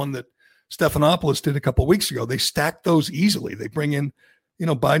saw that one that Stephanopoulos did a couple of weeks ago. They stack those easily. They bring in,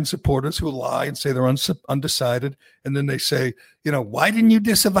 Biden supporters who lie and say they're undecided. And then they say, why didn't you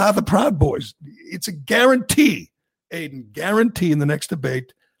disavow the Proud Boys? It's a guarantee, Aiden, guarantee in the next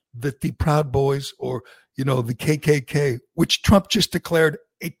debate that the Proud Boys or, the KKK, which Trump just declared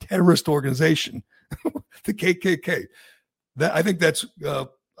a terrorist organization, the KKK. I think that's a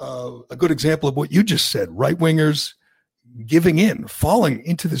good example of what you just said. Right-wingers giving in, falling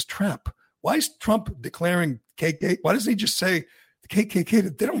into this trap. Why is Trump declaring KKK? Why doesn't he just say the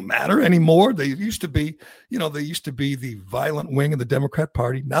KKK, they don't matter anymore? They used to be, the violent wing of the Democrat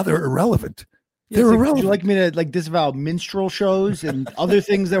Party. Now they're irrelevant. They're irrelevant. Would you like me to disavow minstrel shows and other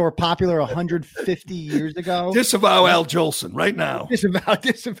things that were popular 150 years ago? Disavow Al Jolson right now. Disavow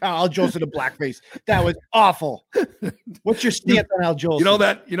Al Jolson to blackface. That was awful. What's your stance on Al Jolson?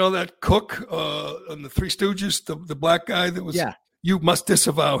 You know that cook on the Three Stooges, the black guy that was. Yeah. You must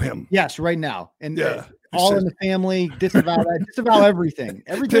disavow him. Yes, right now. And All in the Family. Disavow that. Disavow everything.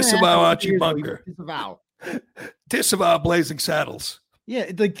 Disavow Archie Bunker. Disavow. Disavow Blazing Saddles.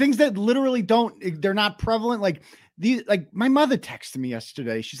 Yeah, like things that literally they're not prevalent. Like my mother texted me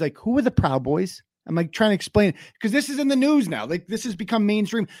yesterday. She's like, who are the Proud Boys? I'm like trying to explain it because this is in the news now. Like this has become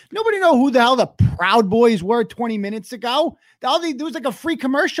mainstream. Nobody know who the hell the Proud Boys were 20 minutes ago. There was like a free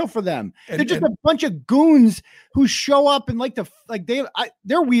commercial for them. They're just a bunch of goons who show up and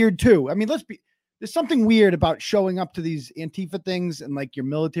they're weird too. I mean, there's something weird about showing up to these Antifa things and like your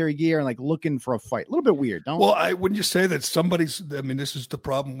military gear and like looking for a fight. A little bit weird, don't? Well, wouldn't you say that this is the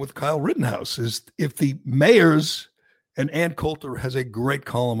problem with Kyle Rittenhouse is if the mayors, and Ann Coulter has a great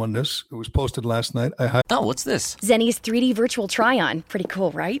column on this. It was posted last night. Oh, what's this? Zenni's 3D virtual try-on. Pretty cool,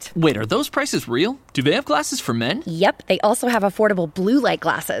 right? Wait, are those prices real? Do they have glasses for men? Yep, they also have affordable blue light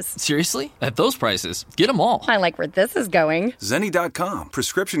glasses. Seriously? At those prices, get them all. I like where this is going. Zenni.com.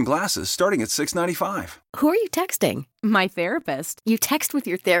 Prescription glasses starting at $6.95. Who are you texting? My therapist. You text with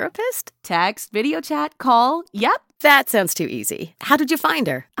your therapist? Text, video chat, call. Yep. That sounds too easy. How did you find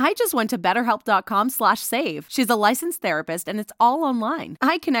her? I just went to betterhelp.com/save. She's a licensed therapist and it's all online.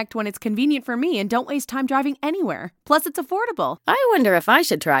 I connect when it's convenient for me and don't waste time driving anywhere. Plus, it's affordable. I wonder if I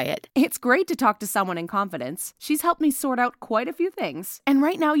should try it. It's great to talk to someone in confidence. She's helped me sort out quite a few things. And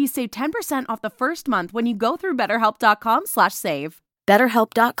right now you save 10% off the first month when you go through betterhelp.com/save.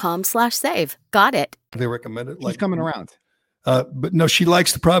 betterhelp.com/save. Got it. They recommend it. She's coming around. But no, she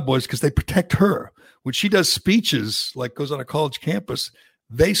likes the Proud Boys because they protect her. When she does speeches, like goes on a college campus,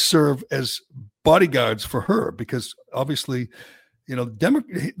 they serve as bodyguards for her because obviously,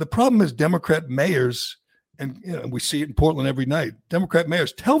 the problem is Democrat mayors, and we see it in Portland every night. Democrat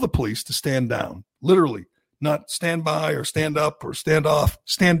mayors tell the police to stand down, literally, not stand by or stand up or stand off,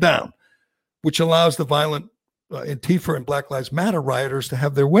 stand down, which allows the violent Antifa and Black Lives Matter rioters to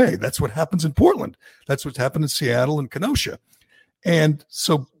have their way. That's what happens in Portland. That's what's happened in Seattle and Kenosha. And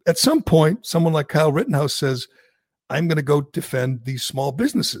so at some point, someone like Kyle Rittenhouse says, I'm going to go defend these small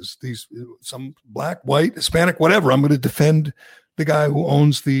businesses, some black, white, Hispanic, whatever. I'm going to defend the guy who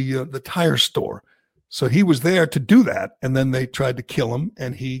owns the tire store. So he was there to do that. And then they tried to kill him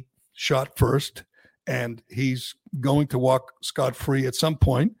and he shot first and he's going to walk scot-free at some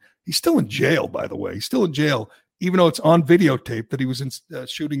point. He's still in jail, by the way. He's still in jail, even though it's on videotape that he was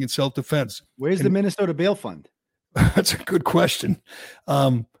shooting in self-defense. Where's the Minnesota bail fund? That's a good question.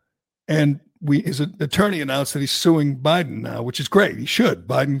 And his attorney announced that he's suing Biden now, which is great. He should.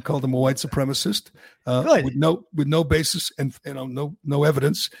 Biden called him a white supremacist with no basis and no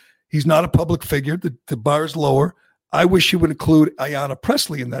evidence. He's not a public figure. The bar is lower. I wish he would include Ayanna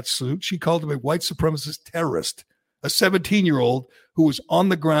Pressley in that suit. She called him a white supremacist terrorist, a 17-year-old who was on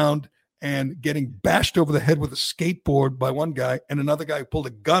the ground and getting bashed over the head with a skateboard by one guy and another guy who pulled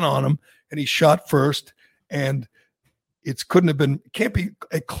a gun on him and he shot first. And can't be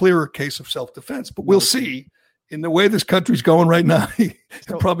a clearer case of self-defense, but we'll see. In the way this country's going right now,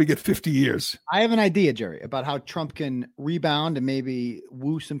 he'll probably get 50 years. I have an idea, Jerry, about how Trump can rebound and maybe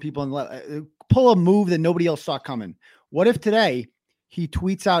woo some people and pull a move that nobody else saw coming. What if today he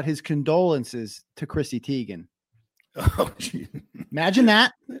tweets out his condolences to Chrissy Teigen? Oh, gee. Imagine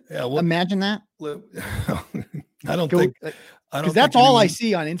that. Yeah, imagine that. I don't think. Because that's all I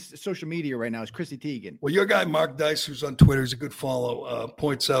see on social media right now is Chrissy Teigen. Well, your guy, Mark Dice, who's on Twitter, is a good follow,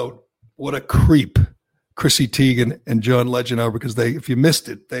 points out what a creep Chrissy Teigen and John Legend are because if you missed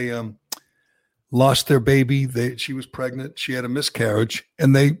it, they lost their baby. She was pregnant. She had a miscarriage.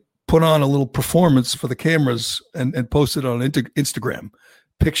 And they put on a little performance for the cameras and posted on Instagram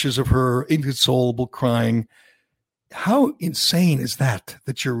pictures of her inconsolable crying. How insane is that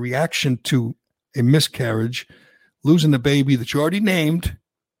your reaction to a miscarriage, losing the baby that you already named,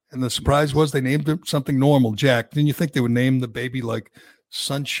 and the surprise was they named it something normal, Jack. Didn't you think they would name the baby like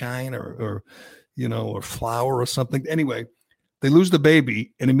Sunshine or Flower or something? Anyway, they lose the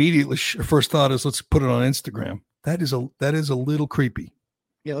baby, and immediately her first thought is, let's put it on Instagram. That is a little creepy.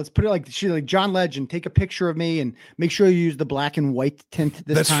 Yeah, let's put it like John Legend. Take a picture of me and make sure you use the black and white tint this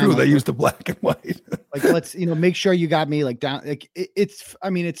time. That's true. They use the black and white. Like let's make sure you got me like down. Like it's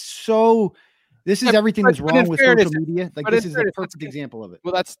so. This is everything that's wrong with social media. Like this is a perfect example of it.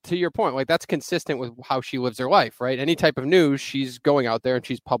 Well, that's to your point. Like that's consistent with how she lives her life, right? Any type of news, she's going out there and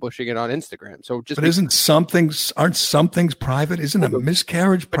she's publishing it on Instagram. So aren't some things private? Isn't a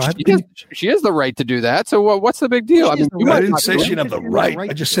miscarriage private? She has the right to do that. So what's the big deal? I didn't say she didn't have the right.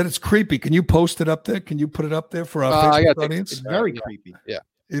 I just said it's creepy. Can you post it up there? Can you put it up there for our Facebook audience? It's very creepy. Yeah.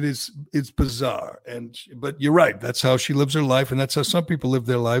 It's bizarre. But you're right. That's how she lives her life. And that's how some people live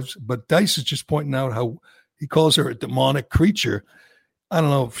their lives. But Dice is just pointing out how he calls her a demonic creature. I don't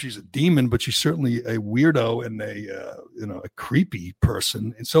know if she's a demon, but she's certainly a weirdo and a creepy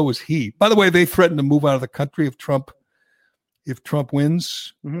person. And so is he. By the way, they threatened to move out of the country if Trump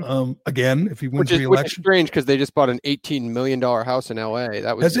wins again, if he wins re-election. Which is strange because they just bought an $18 million house in LA.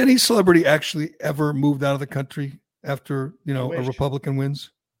 Has any celebrity actually ever moved out of the country after, a Republican wins?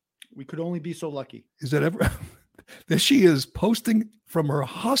 We could only be so lucky. Is that ever? There she is posting from her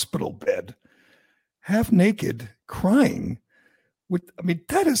hospital bed, half naked, crying. You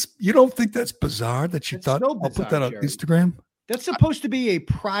don't think that's bizarre that she thought, I'll put that on Instagram? That's supposed to be a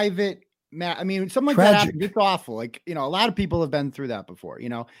private something like that happens. It's awful. Like, a lot of people have been through that before,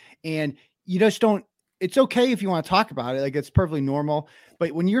 and you just don't, it's okay if you want to talk about it. Like it's perfectly normal.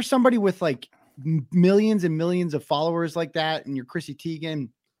 But when you're somebody with like millions and millions of followers like that, and you're Chrissy Teigen,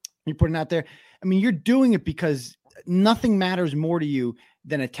 you're putting out there, you're doing it because nothing matters more to you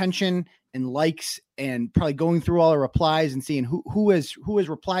than attention and likes and probably going through all the replies and seeing who has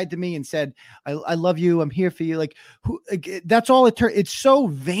replied to me and said, I love you. I'm here for you. Like that's all it's so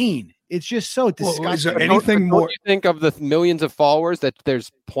vain. It's just so disgusting. Well, is there anything more? You think of the millions of followers that there's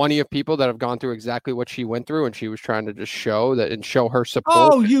plenty of people that have gone through exactly what she went through, and she was trying to just show that and show her support.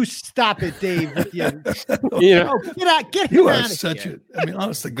 Oh, you stop it, Dave! Yeah. Get out! Get him You are out of such here. a. I mean,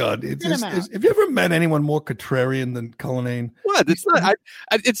 honest to God, Get him out. have you ever met anyone more contrarian than Cullinane? What? It's not.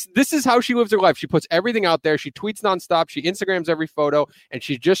 This is how she lives her life. She puts everything out there. She tweets nonstop. She Instagrams every photo, and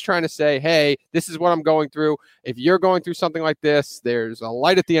she's just trying to say, "Hey, this is what I'm going through. If you're going through something like this, there's a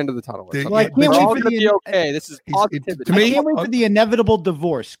light at the end of the tunnel. We're all going to be okay. This is positivity." To me, I can't wait for the inevitable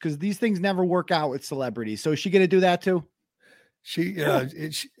divorce because these things never work out with celebrities. So is she going to do that too?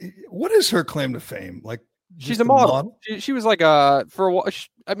 What is her claim to fame? Like, she's a model. She was like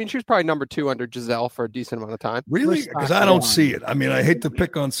she was probably number 2 under Giselle for a decent amount of time. Really? Because I don't see it. I mean, I hate to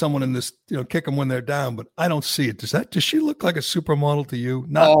pick on someone in this, kick them when they're down, but I don't see it. Does she look like a supermodel to you?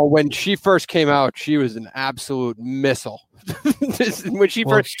 When she first came out, she was an absolute missile. When she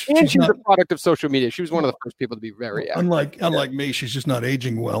first, and she was a product of social media. She was one of the first people to be very active. Unlike me, she's just not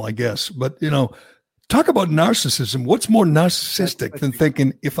aging well, I guess. But talk about narcissism. What's more narcissistic than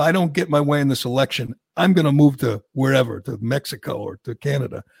thinking, if I don't get my way in this election, I'm going to move to wherever, to Mexico or to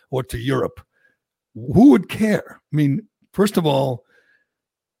Canada or to Europe? Who would care? I mean, first of all,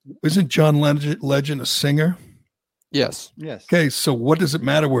 isn't John Legend a singer? Yes. Okay, so what does it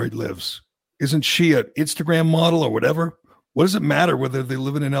matter where he lives? Isn't she an Instagram model or whatever? What does it matter whether they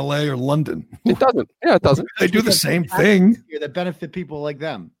live in LA or London? It doesn't. Yeah, it doesn't. They do the same thing. That benefit people like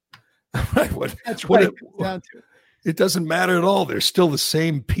them. Right. That's what it comes down to. It doesn't matter at all. They're still the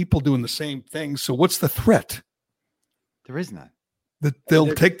same people doing the same thing. So what's the threat? There is none. That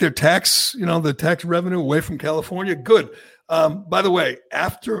they'll take their tax, the tax revenue away from California. Good. By the way,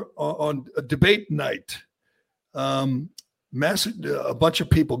 after on a debate night, a bunch of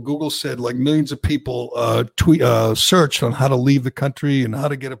people, Google said like millions of people searched on how to leave the country and how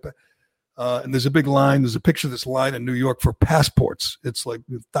to get and there's a big line. There's a picture of this line in New York for passports. It's like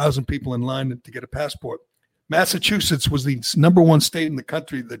 1,000 people in line to get a passport. Massachusetts was the number 1 state in the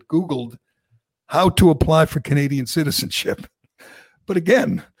country that Googled how to apply for Canadian citizenship. But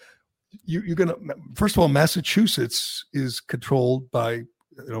again, you're going to, first of all, Massachusetts is controlled by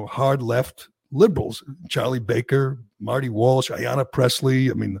hard left liberals, Charlie Baker, Marty Walsh, Ayanna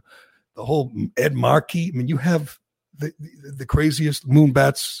Pressley. I mean, the whole Ed Markey. I mean, you have the craziest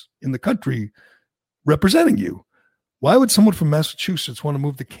moonbats in the country representing you. Why would someone from Massachusetts want to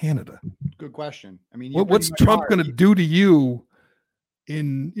move to Canada? Good question. I mean, what's Trump going to do to you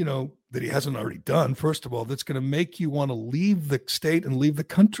that he hasn't already done? First of all, that's going to make you want to leave the state and leave the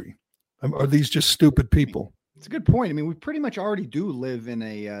country. Are these just stupid people? It's a good point. I mean, we pretty much already do live in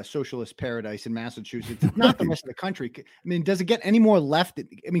a socialist paradise in Massachusetts. It's not the rest of the country. I mean, does it get any more left?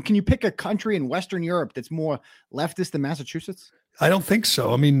 I mean, can you pick a country in Western Europe that's more leftist than Massachusetts? I don't think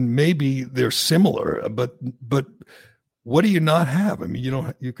so. I mean, maybe they're similar, but what do you not have? I mean,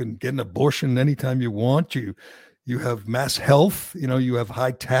 you can get an abortion anytime you want. You have mass health. You have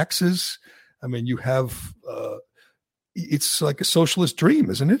high taxes. I mean, you have. It's like a socialist dream,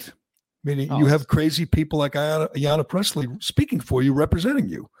 isn't it? I mean, you have crazy people like Ayanna Pressley speaking for you, representing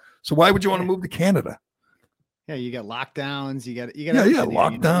you. So why would you want to move to Canada? Yeah, you got lockdowns. You got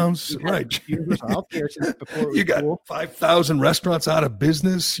lockdowns. Right. You got 5,000 restaurants out of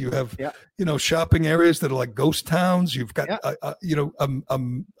business. You have shopping areas that are like ghost towns. You've got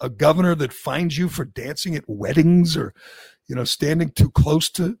a governor that fines you for dancing at weddings or standing too close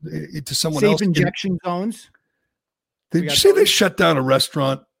to someone else. Safe injection zones. Did you see they shut down a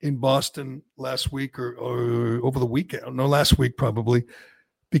restaurant in Boston last week or over the weekend? No, last week probably,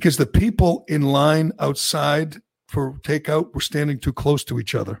 because the people in line outside for takeout were standing too close to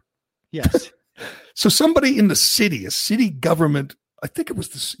each other. Yes. So somebody in the city, a city government, I think it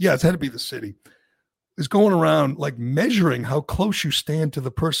was it had to be the city, is going around like measuring how close you stand to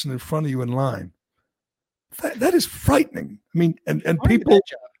the person in front of you in line. That is frightening. I mean, and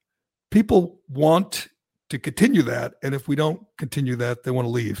people want to continue that, and if we don't continue that, they want to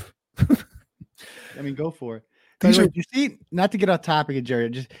leave. I mean, go for it. Did you see? Not to get off topic, Jerry.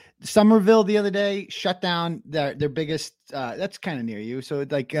 Just Somerville the other day shut down their biggest. That's kind of near you, so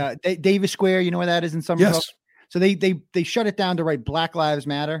like Davis Square. You know where that is in Somerville. Yes. So they shut it down to write Black Lives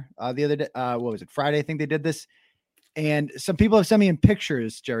Matter. The other day, what was it? Friday, I think they did this, and some people have sent me in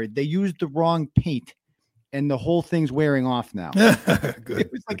pictures, Jerry. They used the wrong paint. And the whole thing's wearing off now. Good. It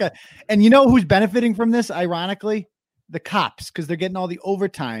was like and you know who's benefiting from this? Ironically, the cops, because they're getting all the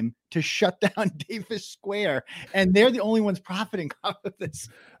overtime to shut down Davis Square, and they're the only ones profiting off of this.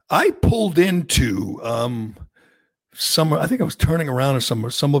 I pulled into I think I was turning around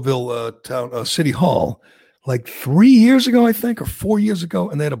in Somerville town City Hall like 3 years ago, I think, or 4 years ago,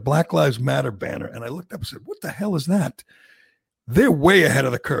 and they had a Black Lives Matter banner. And I looked up and said, what the hell is that? They're way ahead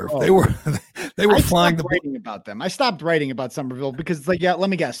of the curve. Oh. They were flying the writing about them. I stopped writing about Somerville because it's like, yeah, let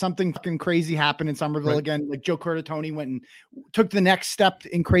me guess, something fucking crazy happened in Somerville again. Like Joe Curtatone went and took the next step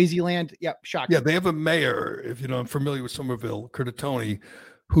in crazy land. Yeah, shocking. Yeah, they have a mayor, if you know, I'm familiar with Somerville, Curtatone,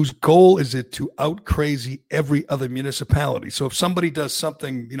 whose goal is it to out crazy every other municipality. So if somebody does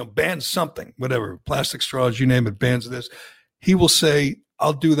something, you know, bans something, whatever, plastic straws, you name it, bans this, he will say,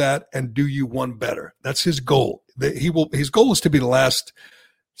 I'll do that and do you one better. That's his goal. His goal is to be the last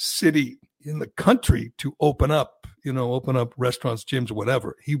city in the country to open up restaurants, gyms,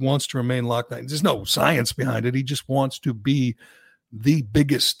 whatever. He wants to remain locked down. There's no science behind it. He just wants to be the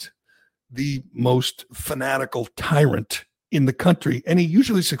biggest, the most fanatical tyrant in the country. And he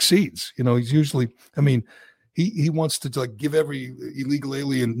usually succeeds. You know, he's usually, I mean, he wants to like give every illegal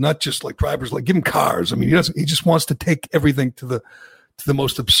alien, not just like drivers, like give him cars. I mean, he just wants to take everything to the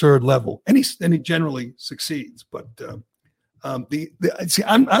most absurd level. And he generally succeeds. But I don't think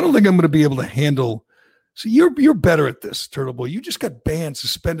I'm going to be able to handle. So you're better at this, Turtle Boy. You just got banned,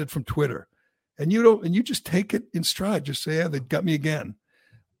 suspended from Twitter, and you just take it in stride. Just say, yeah, they got me again.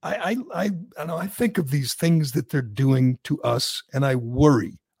 I know. I think of these things that they're doing to us, and I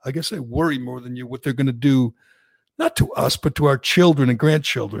worry. I guess I worry more than you what they're going to do, not to us, but to our children and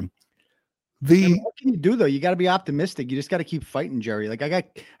grandchildren. What can you do though? You got to be optimistic. You just got to keep fighting, Jerry. Like I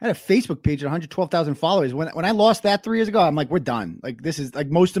had a Facebook page at 112,000 followers. When I lost that 3 years ago, I'm like, we're done. Like this is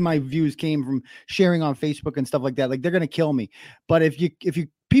like most of my views came from sharing on Facebook and stuff like that. Like they're gonna kill me. But if you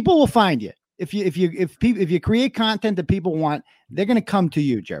people will find you. If you create content that people want, they're gonna come to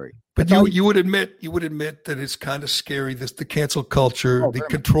you, Jerry. But you would admit that it's kind of scary. The cancel culture, the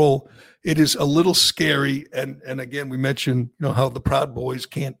control. It is a little scary. And again, we mentioned, you know, how the Proud Boys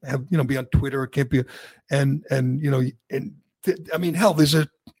can't have, you know, be on Twitter. It can't be, I mean, hell, there's a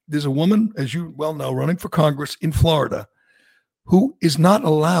woman, as you well know, running for Congress in Florida, who is not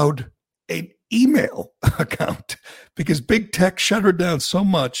allowed an email account because big tech shut her down so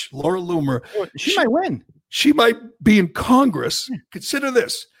much. Laura Loomer. She might win. She might be in Congress. Consider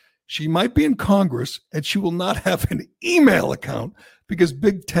this. She might be in Congress and she will not have an email account because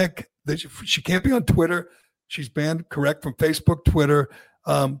big tech, she can't be on Twitter. She's banned, correct, from Facebook, Twitter,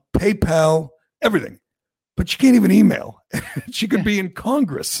 PayPal, everything. But she can't even email. She could be in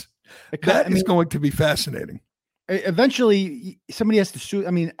Congress. That is going to be fascinating. Eventually, somebody has to sue.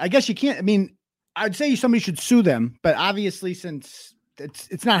 I mean, I guess you can't. I mean, I'd say somebody should sue them. But obviously, since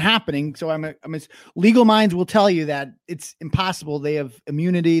it's not happening, so legal minds will tell you that it's impossible. They have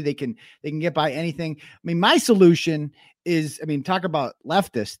immunity. They can get by anything. I mean, my solution is, I mean, talk about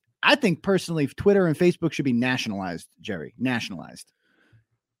leftist. I think personally, Twitter and Facebook should be nationalized, Jerry. Nationalized.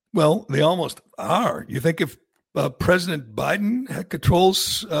 Well, they almost are. You think if President Biden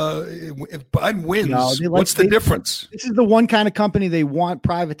controls, if Biden wins, what's the difference? This is the one kind of company they want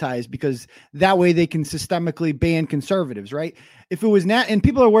privatized because that way they can systemically ban conservatives, right? If it was not, and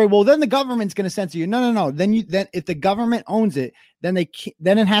people are worried, well, then the government's going to censor you. No. Then if the government owns it, then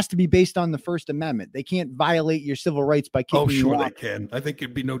then it has to be based on the First Amendment. They can't violate your civil rights by keeping you sure on. They can. I think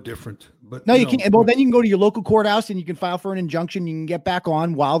it'd be no different. But no, you can't. Well, then you can go to your local courthouse and you can file for an injunction. You can get back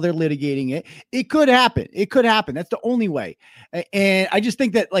on while they're litigating it. It could happen. That's the only way. And I just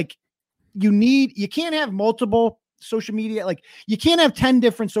think that like you can't have multiple social media. Like you can't have 10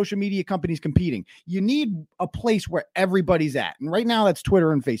 different social media companies competing. You need a place where everybody's at. And right now that's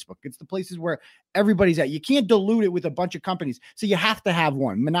Twitter and Facebook. It's the places where everybody's at. You can't dilute it with a bunch of companies. So you have to have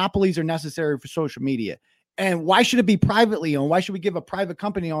one. Monopolies are necessary for social media. And why should it be privately owned? Why should we give a private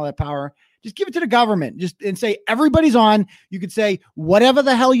company all that power? Just give it to the government. And say everybody's on. You could say whatever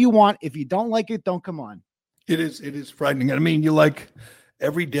the hell you want. If you don't like it, don't come on. It is frightening. I mean,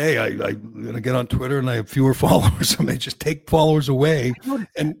 every day I get on Twitter and I have fewer followers and they just take followers away.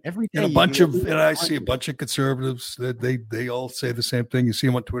 And every day I see a bunch of conservatives that they all say the same thing. You see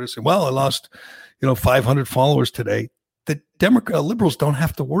them on Twitter say, well, I lost, 500 followers today. The liberals don't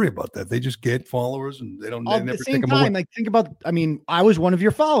have to worry about that. They just get followers and they never take them away. Like think about, I was one of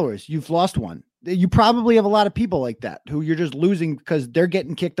your followers. You've lost one. You probably have a lot of people like that who you're just losing because they're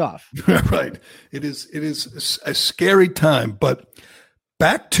getting kicked off. Right. It is a scary time, but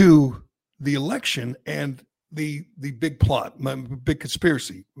back to the election and the big plot, big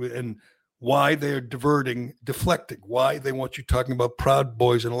conspiracy, and why they're deflecting, why they want you talking about Proud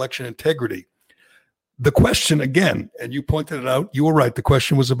Boys and election integrity. The question again, and you pointed it out, you were right. The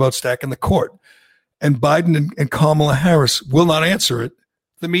question was about stacking the court, and Biden and Kamala Harris will not answer it.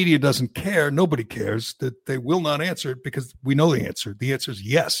 The media doesn't care. Nobody cares that they will not answer it because we know the answer. The answer is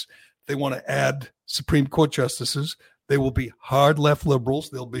yes. They want to add Supreme Court justices. They will be hard left liberals.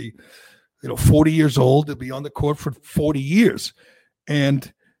 They'll be, 40 years old. They'll be on the court for 40 years.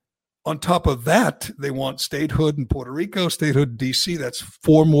 And on top of that, they want statehood in Puerto Rico, statehood in D.C. That's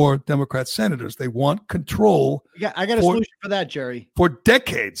 4 more Democrat senators. They want control. Yeah, I got a solution for that, Jerry. For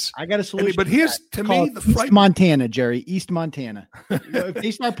decades. I got a solution. But here's, to me, the East Montana, Jerry. East Montana. If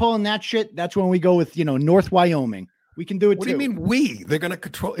they start pulling that shit, that's when we go with, North Wyoming. We can do it What too. do you mean we? They're going to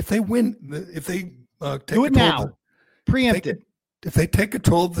control. If they win, if they take do it now. Preempt it. If they take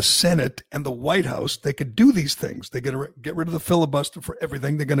control of the Senate and the White House, they could do these things. They're going to get rid of the filibuster for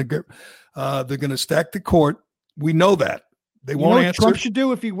everything. They're going to stack the court. We know that. They won't answer. Trump should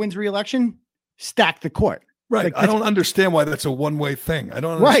do if he wins re-election? Stack the court. Right. I don't understand why that's a one-way thing. I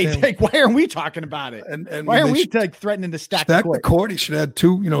don't understand. Right. Why aren't we talking about it? And why are we threatening to stack the court? The court? He should add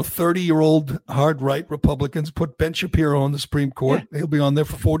 2, 30-year-old hard right Republicans. Put Ben Shapiro on the Supreme Court. Yeah. He'll be on there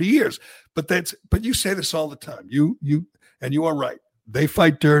for 40 years. But you say this all the time. And you are right. They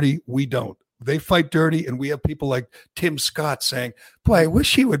fight dirty. We don't. They fight dirty. And we have people like Tim Scott saying, boy, I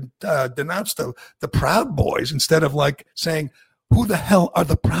wish he would denounce the Proud Boys instead of saying, who the hell are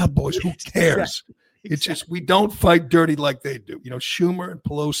the Proud Boys? Who cares? Exactly. It's just, we don't fight dirty like they do. Schumer and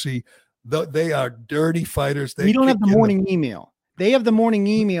Pelosi, they are dirty fighters. We don't have the morning email. They have the morning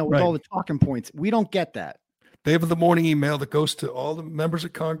email with all the talking points. We don't get that. They have the morning email that goes to all the members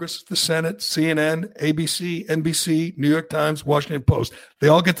of Congress, the Senate, CNN, ABC, NBC, New York Times, Washington Post. They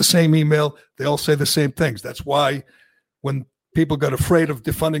all get the same email. They all say the same things. That's why when people got afraid of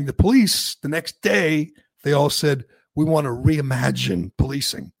defunding the police, the next day they all said, we want to reimagine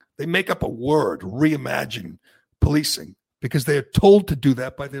policing. They make up a word, reimagine policing, because they are told to do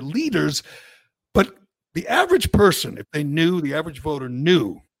that by their leaders. But the average person, if they knew, the average voter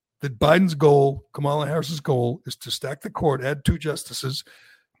knew that Biden's goal, Kamala Harris's goal, is to stack the court, add 2 justices,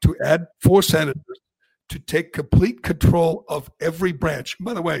 to add 4 senators, to take complete control of every branch. And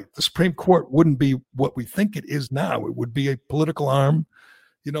by the way, the Supreme Court wouldn't be what we think it is now. It would be a political arm,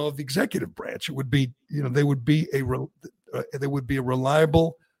 of the executive branch. It would be, they would be a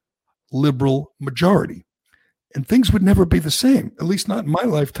reliable liberal majority. And things would never be the same, at least not in my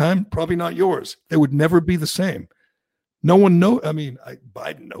lifetime, probably not yours. They would never be the same. No one knows. I mean,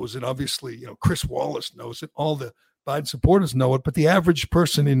 Biden knows it. Obviously, Chris Wallace knows it. All the Biden supporters know it. But the average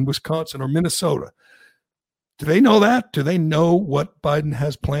person in Wisconsin or Minnesota, do they know that? Do they know what Biden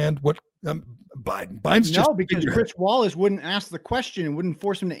has planned? What Biden's just no, because Chris Wallace wouldn't ask the question and wouldn't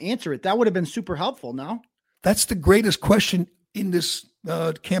force him to answer it. That would have been super helpful. No, that's the greatest question in this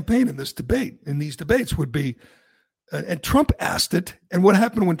campaign, in this debate, in these debates would be, and Trump asked it. And what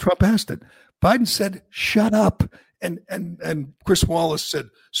happened when Trump asked it? Biden said, "Shut up." And Chris Wallace said,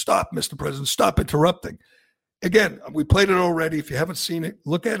 "Stop, Mr. President, stop interrupting." Again, we played it already. If you haven't seen it,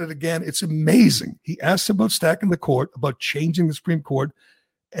 look at it again. It's amazing. He asked about stacking the court, about changing the Supreme Court.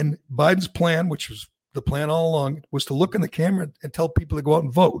 And Biden's plan, which was the plan all along, was to look in the camera and tell people to go out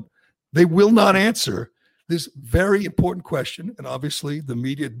and vote. They will not answer this very important question. And obviously the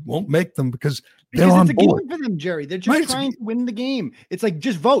media won't make them because they're on board. It's a game for them, Jerry. They're just trying to win the game. It's like,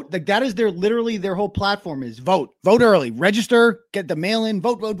 just vote. Like, that is literally their whole platform is vote early, register, get the mail in,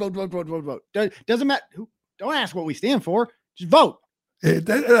 vote. Doesn't matter. Don't ask what we stand for. Just vote.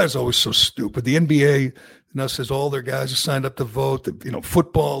 That is always so stupid. The NBA says all their guys are signed up to vote.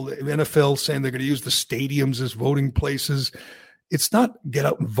 Football, the NFL saying they're going to use the stadiums as voting places. It's not get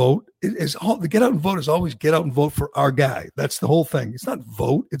out and vote. The get out and vote is always get out and vote for our guy. That's the whole thing. It's not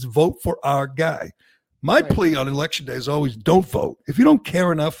vote. It's vote for our guy. My plea on election day is always don't vote. If you don't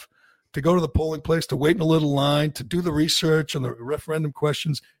care enough to go to the polling place, to wait in a little line, to do the research on the referendum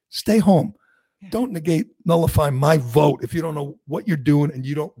questions, stay home. Don't nullify my vote if you don't know what you're doing and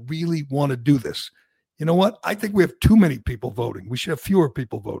you don't really want to do this. You know what? I think we have too many people voting. We should have fewer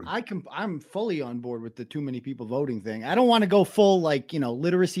people voting. I'm fully on board with the too many people voting thing. I don't want to go full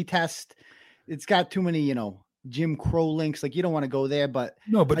literacy test. It's got too many, Jim Crow links. Like, you don't want to go there, but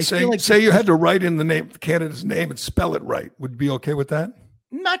no. But say you had to write in the candidate's name and spell it right. Would you be okay with that?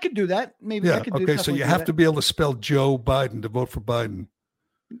 I could do that. Maybe. Yeah. I could okay. So you have to be able to spell Joe Biden to vote for Biden.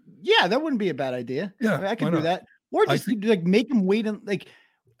 Yeah, that wouldn't be a bad idea. Yeah, I could do that. Or just make them wait and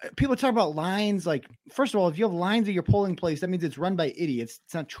people talk about lines. Like, first of all, if you have lines at your polling place, that means it's run by idiots.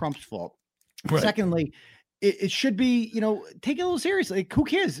 It's not Trump's fault. Right. Secondly, it should be, take it a little seriously. Like, who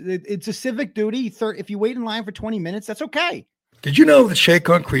cares? It's a civic duty. If you wait in line for 20 minutes, that's okay. Did you know that Shea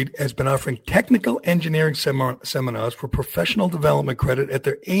Concrete has been offering technical engineering seminars for professional development credit at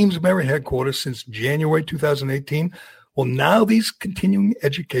their Amesbury headquarters since January 2018? Well, now these continuing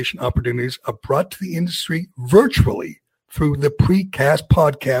education opportunities are brought to the industry virtually through the Precast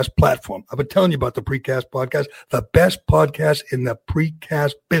Podcast platform. I've been telling you about the Precast Podcast, the best podcast in the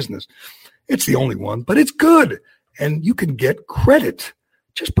precast business. It's the only one, but it's good. And you can get credit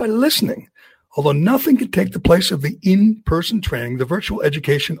just by listening. Although nothing can take the place of the in-person training, the virtual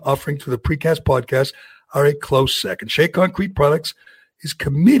education offering through the Precast Podcast are a close second. Shea Concrete Products is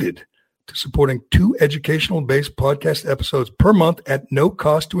committed to supporting 2 educational-based podcast episodes per month at no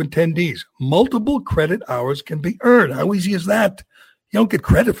cost to attendees. Multiple credit hours can be earned. How easy is that? You don't get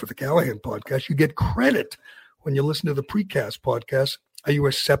credit for the Callahan podcast. You get credit when you listen to the Precast Podcast. Are you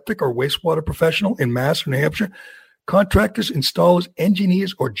a septic or wastewater professional in Mass or New Hampshire? Contractors, installers,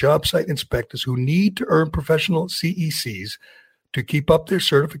 engineers, or job site inspectors who need to earn professional CECs to keep up their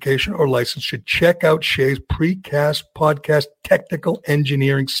certification or license should check out Shea's Precast Podcast Technical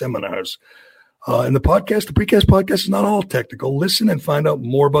Engineering Seminars. In the Precast Podcast is not all technical. Listen and find out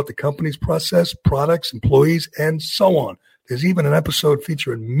more about the company's process, products, employees, and so on. There's even an episode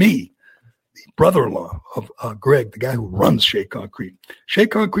featuring me, the brother-in-law of Greg, the guy who runs Shea Concrete. Shea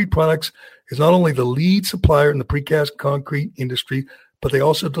Concrete Products is not only the lead supplier in the precast concrete industry, but they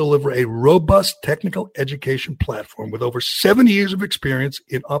also deliver a robust technical education platform. With over 7 years of experience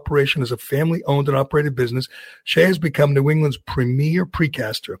in operation as a family-owned and operated business, Shea has become New England's premier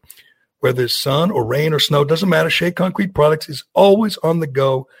precaster. Whether it's sun or rain or snow, doesn't matter. Shea Concrete Products is always on the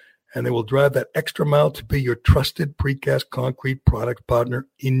go, and they will drive that extra mile to be your trusted precast concrete product partner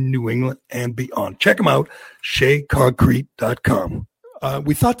in New England and beyond. Check them out, SheaConcrete.com.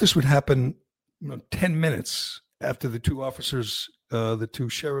 We thought this would happen 10 minutes after the 2 officers, the 2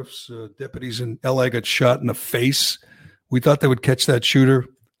 sheriff's deputies in LA got shot in the face. We thought they would catch that shooter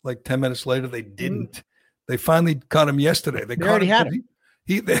like 10 minutes later. They didn't. They finally caught him yesterday. They already had him.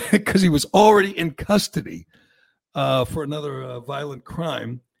 Because he was already in custody for another violent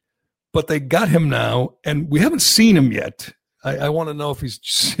crime. But they got him now, and we haven't seen him yet. I want to know if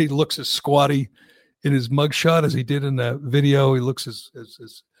he looks as squatty in his mugshot as he did in that video. He looks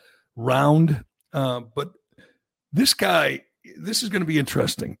as round. But this guy, this is going to be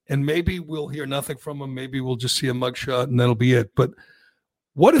interesting. And maybe we'll hear nothing from him. Maybe we'll just see a mugshot and that'll be it. But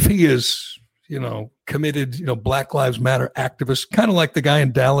what if he is, committed, Black Lives Matter activist, kind of like the guy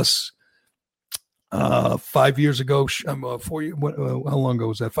in Dallas 5 years ago, 4 years, how long ago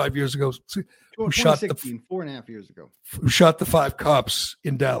was that? 5 years ago, who shot 4.5 years ago, who shot the 5 cops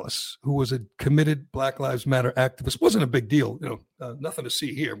in Dallas, who was a committed Black Lives Matter activist. Wasn't a big deal, nothing to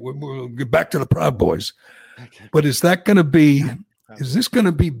see here. We'll get back to the Proud Boys. But is this going to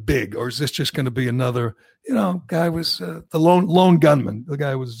be big, or is this just going to be another, guy was the lone gunman. The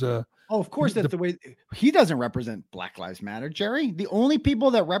guy was. Of course, that's the way. He doesn't represent Black Lives Matter, Jerry. The only people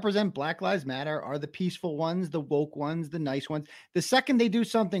that represent Black Lives Matter are the peaceful ones, the woke ones, the nice ones. The second they do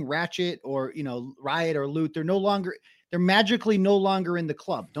something ratchet or, riot or loot, they're magically no longer in the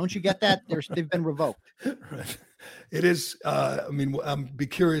club. Don't you get that? They've been revoked. Right. It is. I'm be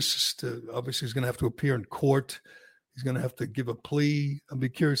curious to, obviously he's going to have to appear in court. He's going to have to give a plea. I'll be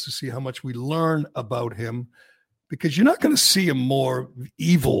curious to see how much we learn about him, because you're not going to see him more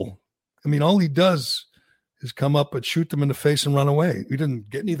evil. All he does is come up and shoot them in the face and run away. He doesn't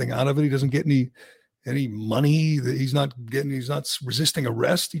get anything out of it. He doesn't get any money. He's not resisting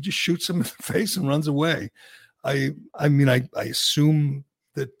arrest. He just shoots them in the face and runs away. I assume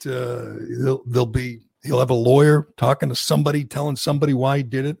that he'll have a lawyer talking to somebody, telling somebody why he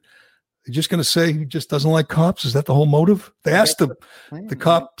did it. They're just going to say he just doesn't like cops. Is that the whole motive? They asked the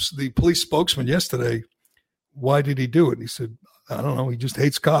cops, the police spokesman yesterday, why did he do it? And he said, I don't know. He just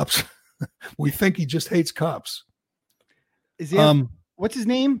hates cops. We think he just hates cops. Is he? What's his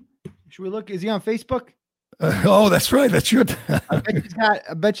name? Should we look? Is he on Facebook? That's right. That's your. I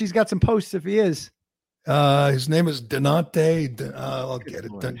bet she's got some posts if he is. His name is Deonte. I'll get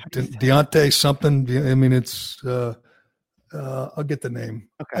it. Deonte something. It's. I'll get the name.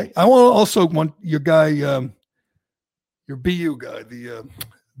 Okay. I also want your guy, your BU guy,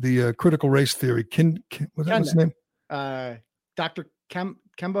 the critical race theory. What's that his name? Dr.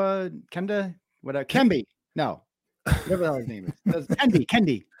 Kemba, whatever. Kemby. No, whatever the hell his name is.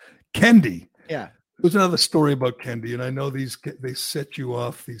 Kendi. Yeah. There's another story about Kendi, and I know they set you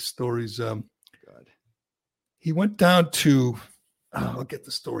off, these stories. God. He went down to, I'll get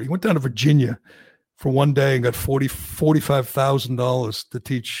the story. He went down to Virginia for one day and got $45,000 to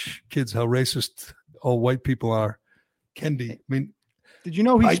teach kids how racist all white people are. Kendi. Did you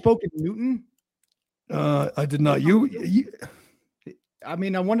know he spoke in Newton? I did not. I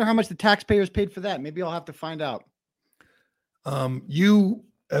wonder how much the taxpayers paid for that. Maybe I'll have to find out. You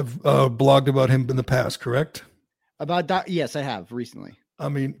have blogged about him in the past, correct? About that? Yes, I have recently. I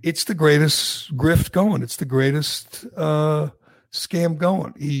mean, it's the greatest grift going. It's the greatest scam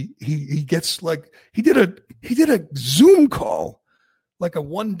going. He gets like he did a Zoom call, like a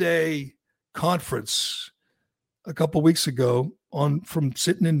 1-day conference a couple weeks ago from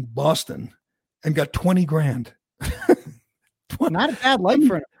sitting in Boston, and got $20,000. Not a bad life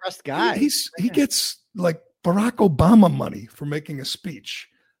for an oppressed guy. He gets like Barack Obama money for making a speech.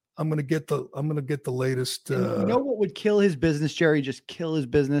 I'm gonna get the latest. You know what would kill his business, Jerry? Just kill his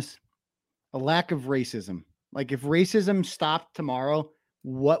business. A lack of racism. Like if racism stopped tomorrow,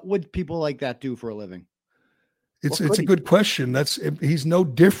 what would people like that do for a living? It's a good question. He's no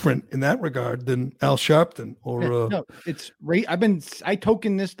different in that regard than Al Sharpton or no. It's I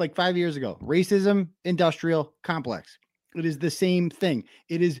tokened this like 5 years ago. Racism, industrial complex. It is the same thing.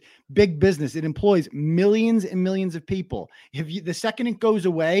 It is big business. It employs millions and millions of people. The second it goes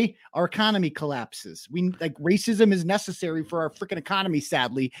away, our economy collapses. Racism is necessary for our freaking economy,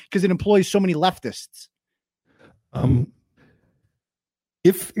 sadly, because it employs so many leftists.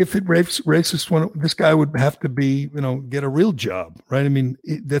 If it racist, this guy would have to be, get a real job, right? I mean,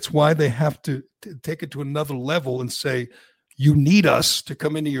 that's why they have to take it to another level and say, you need us to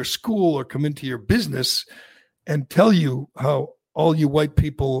come into your school or come into your business and tell you how all you white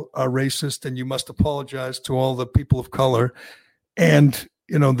people are racist and you must apologize to all the people of color. And,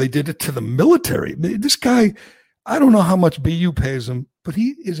 they did it to the military. This guy, I don't know how much BU pays him, but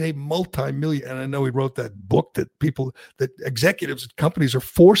he is a multi-million. And I know he wrote that book that executives at companies are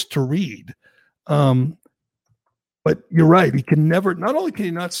forced to read. But you're right. He can never, not only can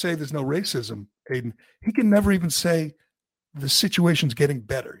he not say there's no racism, Aiden, he can never even say the situation's getting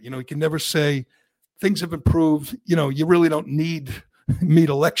better. He can never say, things have improved. You really don't need me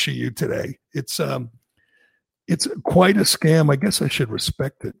to lecture you today. It's quite a scam. I guess I should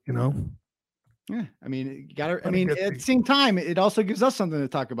respect it. Yeah, I mean, at the same time, it also gives us something to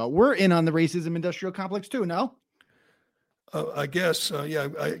talk about. We're in on the racism industrial complex too. No, I guess.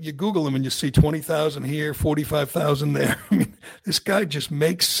 You Google him and you see 20,000 here, 45,000 there. I mean, this guy just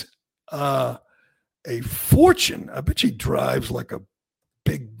makes a fortune. I bet he drives like a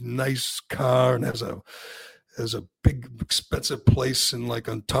big nice car and has a big expensive place and like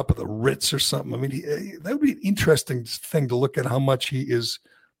on top of the Ritz or something. I mean, that would be an interesting thing to look at how much he is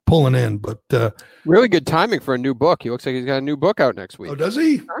pulling in. But really good timing for a new book. He looks like he's got a new book out next week. Oh, does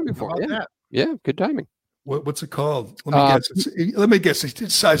he? Yeah, good timing. What's it called? Let me guess. He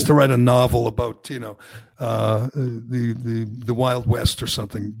decides to write a novel about the Wild West or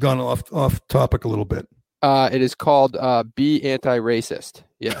something. Gone off topic a little bit. It is called Be Anti-Racist.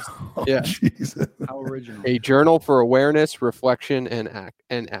 Yes. Oh, yeah. Jesus. How original. A journal for awareness, reflection, and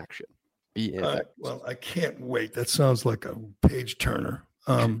action. Be anti-racist. Well, I can't wait. That sounds like a page turner.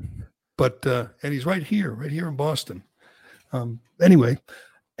 And he's right here in Boston. Anyway,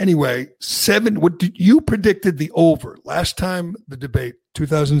 7. What did you predicted the over last time? The debate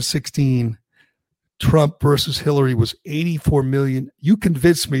 2016. Trump versus Hillary was 84 million. You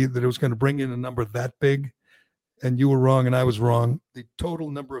convinced me that it was going to bring in a number that big, and you were wrong and I was wrong. The total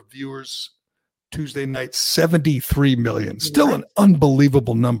number of viewers Tuesday night, 73 million. Still an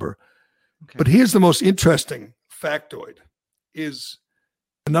unbelievable number. Okay. But here's the most interesting factoid is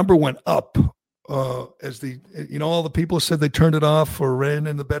the number went up as all the people said they turned it off or ran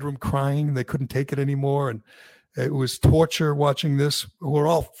in the bedroom crying. They couldn't take it anymore. And it was torture watching this. We're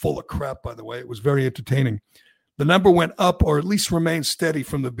all full of crap, by the way. It was very entertaining. The number went up or at least remained steady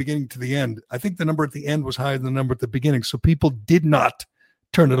from the beginning to the end. I think the number at the end was higher than the number at the beginning. So people did not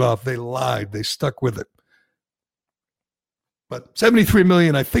turn it off. They lied. They stuck with it. But 73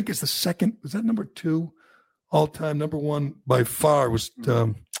 million, I think, is the second. Was that number 2 all time? Number 1 by far was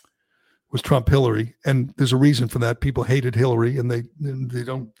Trump Hillary, and there's a reason for that. People hated Hillary, and they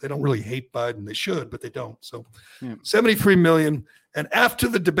don't really hate Biden. They should, but they don't. So, 73 million. And after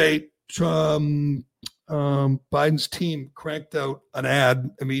the debate, Biden's team cranked out an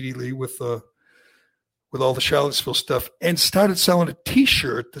ad immediately with all the Charlottesville stuff and started selling a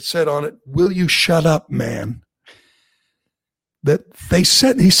T-shirt that said on it, "Will you shut up, man?" That he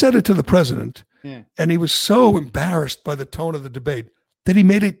said it to the president, and he was so embarrassed by the tone of the debate that he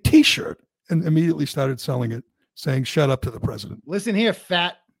made a T-shirt and immediately started selling it, saying, "Shut up to the president." Listen here,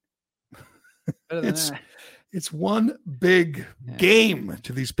 fat. It's one big game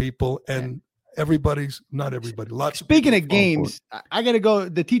to these people, and not everybody. Lots of people. Speaking of games, I got to go.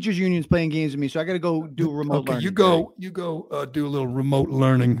 The teachers union's playing games with me, so I got to go do remote learning. You go do a little remote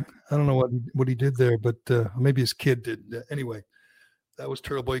learning. I don't know what he did there, but maybe his kid did. Anyway, that was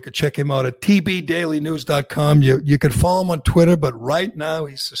terrible. You could check him out at tbdailynews.com. You could follow him on Twitter, but right now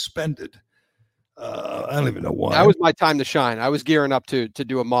he's suspended I don't even know why. That was my time to shine. I was gearing up to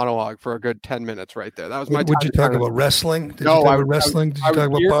do a monologue for a good 10 minutes right there. That was my time. Would you talk about wrestling? Did you talk about wrestling? Did you talk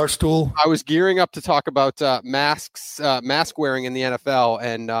about Barstool? I was gearing up to talk about mask wearing in the NFL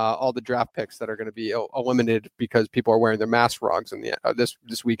and all the draft picks that are going to be eliminated because people are wearing their masks wrong in the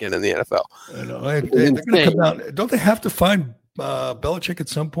this weekend in the NFL. I know. They're going to come down. Don't they have to find Belichick at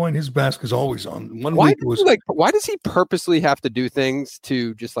some point? His mask is always on. Why does he purposely have to do things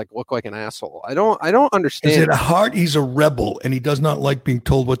to just like look like an asshole? I don't understand. Is it a heart? He's a rebel and he does not like being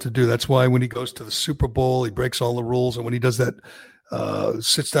told what to do. That's why when he goes to the Super Bowl, he breaks all the rules. And when he does that,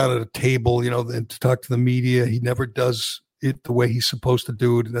 sits down at a table, and to talk to the media, he never does it the way he's supposed to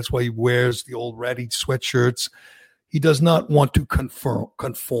do it. And that's why he wears the old ratty sweatshirts. He does not want to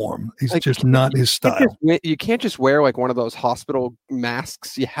conform. He's just not his style. You can't just wear like one of those hospital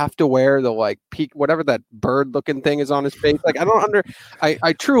masks. You have to wear the like peak, whatever that bird looking thing is on his face. Like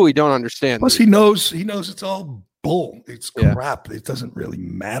I truly don't understand. Plus he knows it's all bull. It's crap. It doesn't really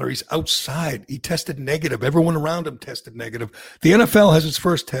matter. He's outside. He tested negative. Everyone around him tested negative. The NFL has its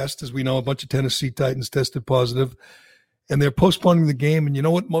first test. As we know, a bunch of Tennessee Titans tested positive and they're postponing the game. And you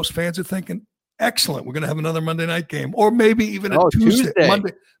know what most fans are thinking? Excellent. We're going to have another Monday night game, or maybe even a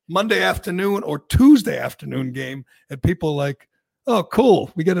Monday afternoon or Tuesday afternoon game. And people are like, oh, cool.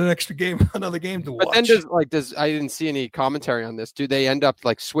 We get an extra game, another game to watch. But then I didn't see any commentary on this. Do they end up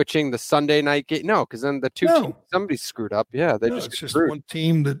like switching the Sunday night game? No, because then the teams, somebody's screwed up. Yeah, it's just one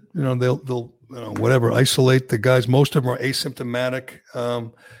team that, they'll whatever, isolate the guys. Most of them are asymptomatic.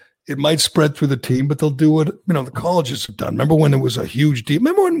 It might spread through the team, but they'll do what the colleges have done. Remember when it was a huge deal?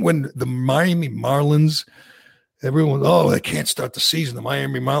 Remember when the Miami Marlins, everyone, they can't start the season. The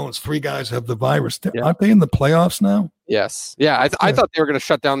Miami Marlins, 3 guys have the virus. Aren't they in the playoffs now? Yes. Yeah. I thought they were going to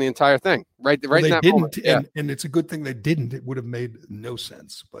shut down the entire thing. Right. Well, they in that didn't, moment. Yeah. And it's a good thing they didn't. It would have made no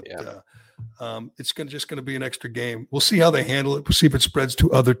sense. But it's just going to be an extra game. We'll see how they handle it. We'll see if it spreads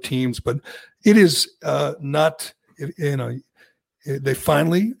to other teams. But it is not, they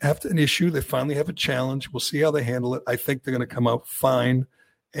finally have an issue. They finally have a challenge. We'll see how they handle it. I think they're going to come out fine.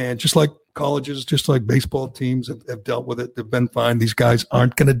 And just like colleges, just like baseball teams have dealt with it, they've been fine. These guys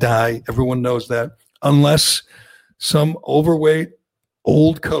aren't going to die. Everyone knows that. Unless some overweight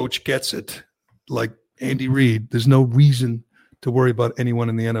old coach gets it, like Andy Reid, there's no reason to worry about anyone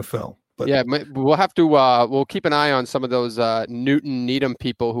in the NFL. But yeah, we'll have to. We'll keep an eye on some of those Newton Needham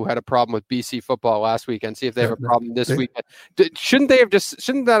people who had a problem with BC football last week and see if they have a problem this weekend. Shouldn't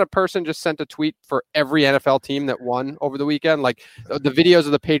that a person just sent a tweet for every NFL team that won over the weekend? Like the videos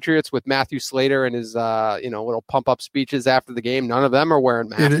of the Patriots with Matthew Slater and his little pump up speeches after the game. None of them are wearing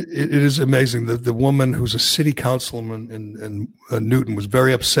masks. It is amazing. The woman who's a city councilman in Newton was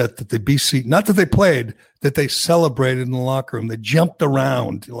very upset that the BC, not that they played, that they celebrated in the locker room. They jumped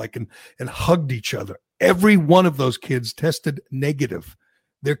around and hugged each other. Every one of those kids tested negative.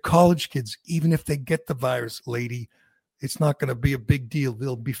 They're college kids. Even if they get the virus, lady, it's not going to be a big deal.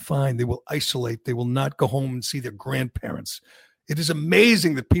 They'll be fine. They will isolate. They will not go home and see their grandparents. It is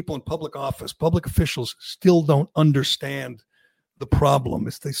amazing that people in public office, public officials, still don't understand the problem.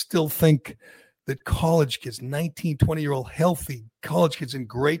 They still think that college kids, 19, 20-year-old healthy college kids in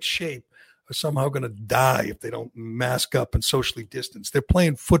great shape, are somehow going to die if they don't mask up and socially distance. They're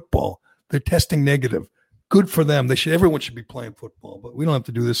playing football. They're testing negative. Good for them. Everyone should be playing football, but we don't have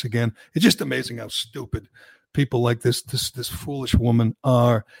to do this again. It's just amazing how stupid people like this foolish woman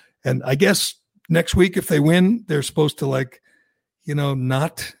are. And I guess next week, if they win, they're supposed to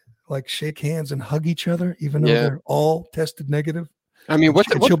not shake hands and hug each other, even though they're all tested negative. I mean,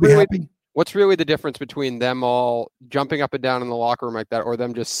 what's really the difference between them all jumping up and down in the locker room like that, or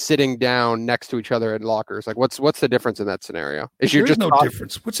them just sitting down next to each other in lockers? Like, what's the difference in that scenario? There's no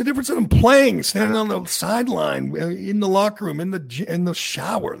difference. What's the difference in them playing, standing on the sideline, in the locker room, in the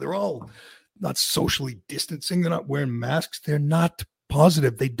shower? They're all not socially distancing. They're not wearing masks. They're not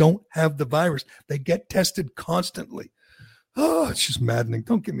positive. They don't have the virus. They get tested constantly. Oh, it's just maddening.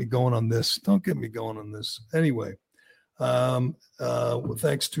 Don't get me going on this. Anyway.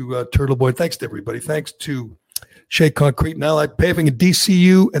 Thanks to Turtle Boy. Thanks to everybody. Thanks to Shea Concrete and Allied Paving at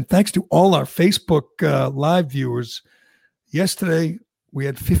DCU. And thanks to all our Facebook live viewers. Yesterday, we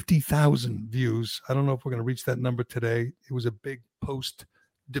had 50,000 views. I don't know if we're going to reach that number today. It was a big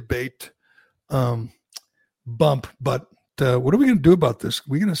post-debate bump. But what are we going to do about this?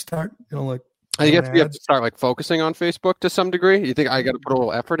 We're going to start, I guess we have to start focusing on Facebook to some degree. You think I got to put a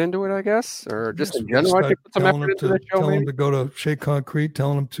little effort into it, I guess? Or just in general, I could put some effort into the show? Tell them to go to Shea Concrete,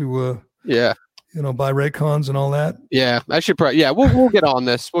 telling them to buy Raycons and all that. Yeah, I should probably we'll get on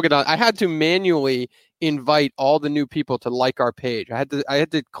this. I had to manually invite all the new people to like our page. I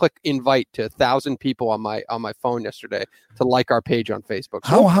had to click invite to 1,000 people on my phone yesterday to like our page on Facebook.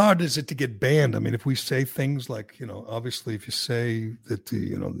 How hard is it to get banned? I mean, if we say things like, obviously if you say that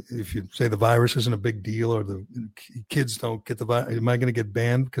if you say the virus isn't a big deal or the kids don't get the virus, am I going to get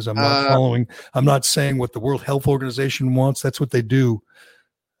banned because I'm not following? I'm not saying what the World Health Organization wants. That's what they do.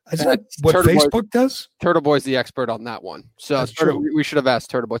 Is that what Facebook does? Turtle Boy's the expert on that one. So we should have asked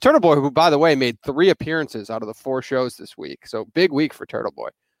Turtle Boy. Turtle Boy, who, by the way, made 3 appearances out of the 4 shows this week. So big week for Turtle Boy.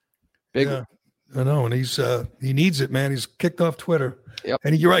 Big week. I know. And he needs it, man. He's kicked off Twitter. Yep.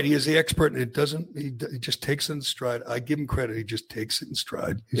 And you're right. He is the expert. And he just takes it in stride. I give him credit. He just takes it in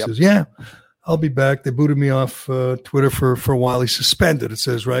stride. He says, yeah, I'll be back. They booted me off Twitter for a while. He's suspended, it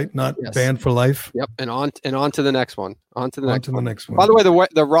says, right? Not banned for life. Yep. And on to the next one. On to the next one. By the way,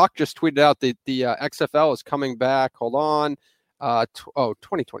 the Rock just tweeted out the XFL is coming back. Hold on.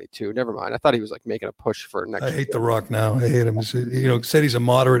 2022. Never mind. I thought he was like making a push for next year. I hate The Rock now. I hate him. He's, said he's a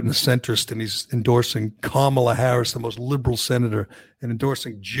moderate and a centrist, and he's endorsing Kamala Harris, the most liberal senator, and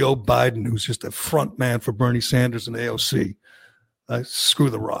endorsing Joe Biden, who's just a front man for Bernie Sanders and AOC.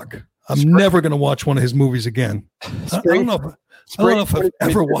 Screw The Rock. I'm never going to watch one of his movies again. I don't know if I've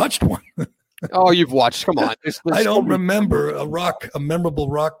ever watched one. Oh, you've watched. Come on. I don't remember a memorable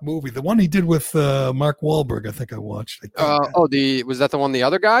Rock movie. The one he did with Mark Wahlberg, I think I watched. Was that the one, The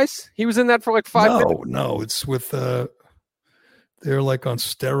Other Guys? He was in that for like 5 minutes? No, it's with, they're like on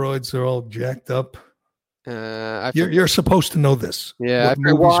steroids. They're all jacked up. You're supposed to know this. Yeah,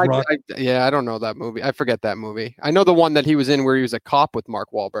 I don't know that movie. I forget that movie. I know the one that he was in where he was a cop with Mark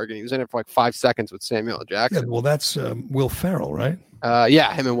Wahlberg, and he was in it for like 5 seconds with Samuel L. Jackson. Yeah, well, that's Will Ferrell, right?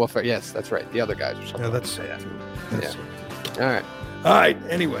 Him and Will Ferrell. Yes, that's right. The Other Guys or something. Yeah, that's All right.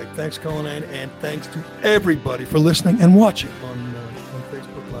 Anyway, thanks, Colin, and thanks to everybody for listening and watching on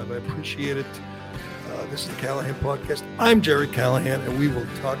Facebook Live. I appreciate it. This is the Callahan Podcast. I'm Jerry Callahan, and we will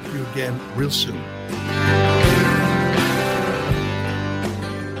talk to you again real soon.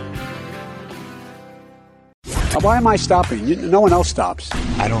 Why am I stopping? No one else stops.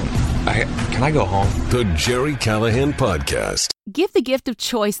 Can I go home? The Jerry Callahan Podcast. Give the gift of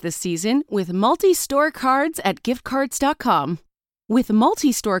choice this season with multi-store cards at giftcards.com. With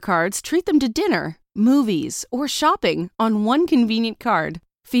multi-store cards, treat them to dinner, movies, or shopping on one convenient card.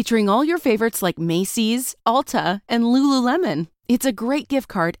 Featuring all your favorites like Macy's, Ulta, and Lululemon. It's a great gift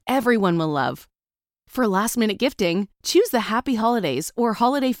card everyone will love. For last-minute gifting, choose the Happy Holidays or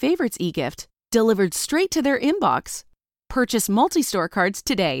Holiday Favorites e-gift, delivered straight to their inbox. Purchase multi-store cards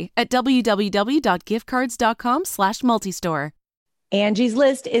today at www.giftcards.com/multistore. Angie's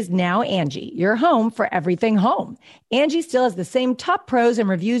List is now Angie, your home for everything home. Angie still has the same top pros and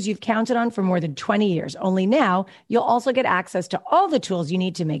reviews you've counted on for more than 20 years. Only now, you'll also get access to all the tools you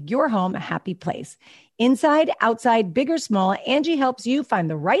need to make your home a happy place. Inside, outside, big or small, Angie helps you find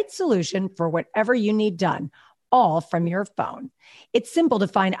the right solution for whatever you need done, all from your phone. It's simple to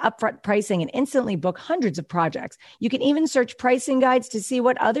find upfront pricing and instantly book hundreds of projects. You can even search pricing guides to see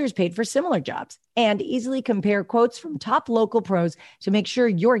what others paid for similar jobs and easily compare quotes from top local pros to make sure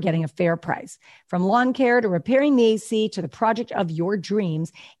you're getting a fair price. From lawn care to repairing the AC to the project of your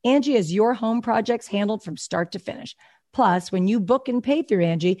dreams, Angie has your home projects handled from start to finish. Plus, when you book and pay through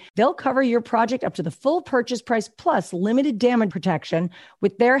Angie, they'll cover your project up to the full purchase price plus limited damage protection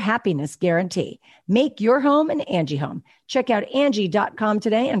with their happiness guarantee. Make your home an Angie home. Check out Angie.com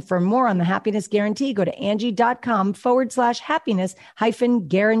today. And for more on the happiness guarantee, go to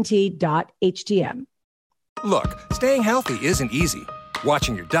Angie.com/happiness-guarantee.htm. Look, staying healthy isn't easy.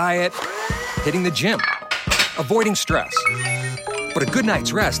 Watching your diet, hitting the gym, avoiding stress. But a good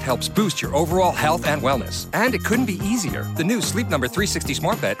night's rest helps boost your overall health and wellness. And it couldn't be easier. The new Sleep Number 360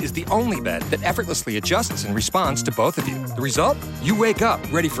 Smart Bed is the only bed that effortlessly adjusts and responds to both of you. The result? You wake up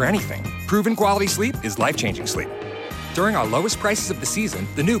ready for anything. Proven quality sleep is life-changing sleep. During our lowest prices of the season,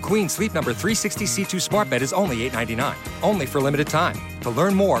 the new Queen Sleep Number 360 C2 Smart Bed is only $899. Only for limited time. To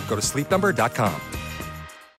learn more, go to sleepnumber.com.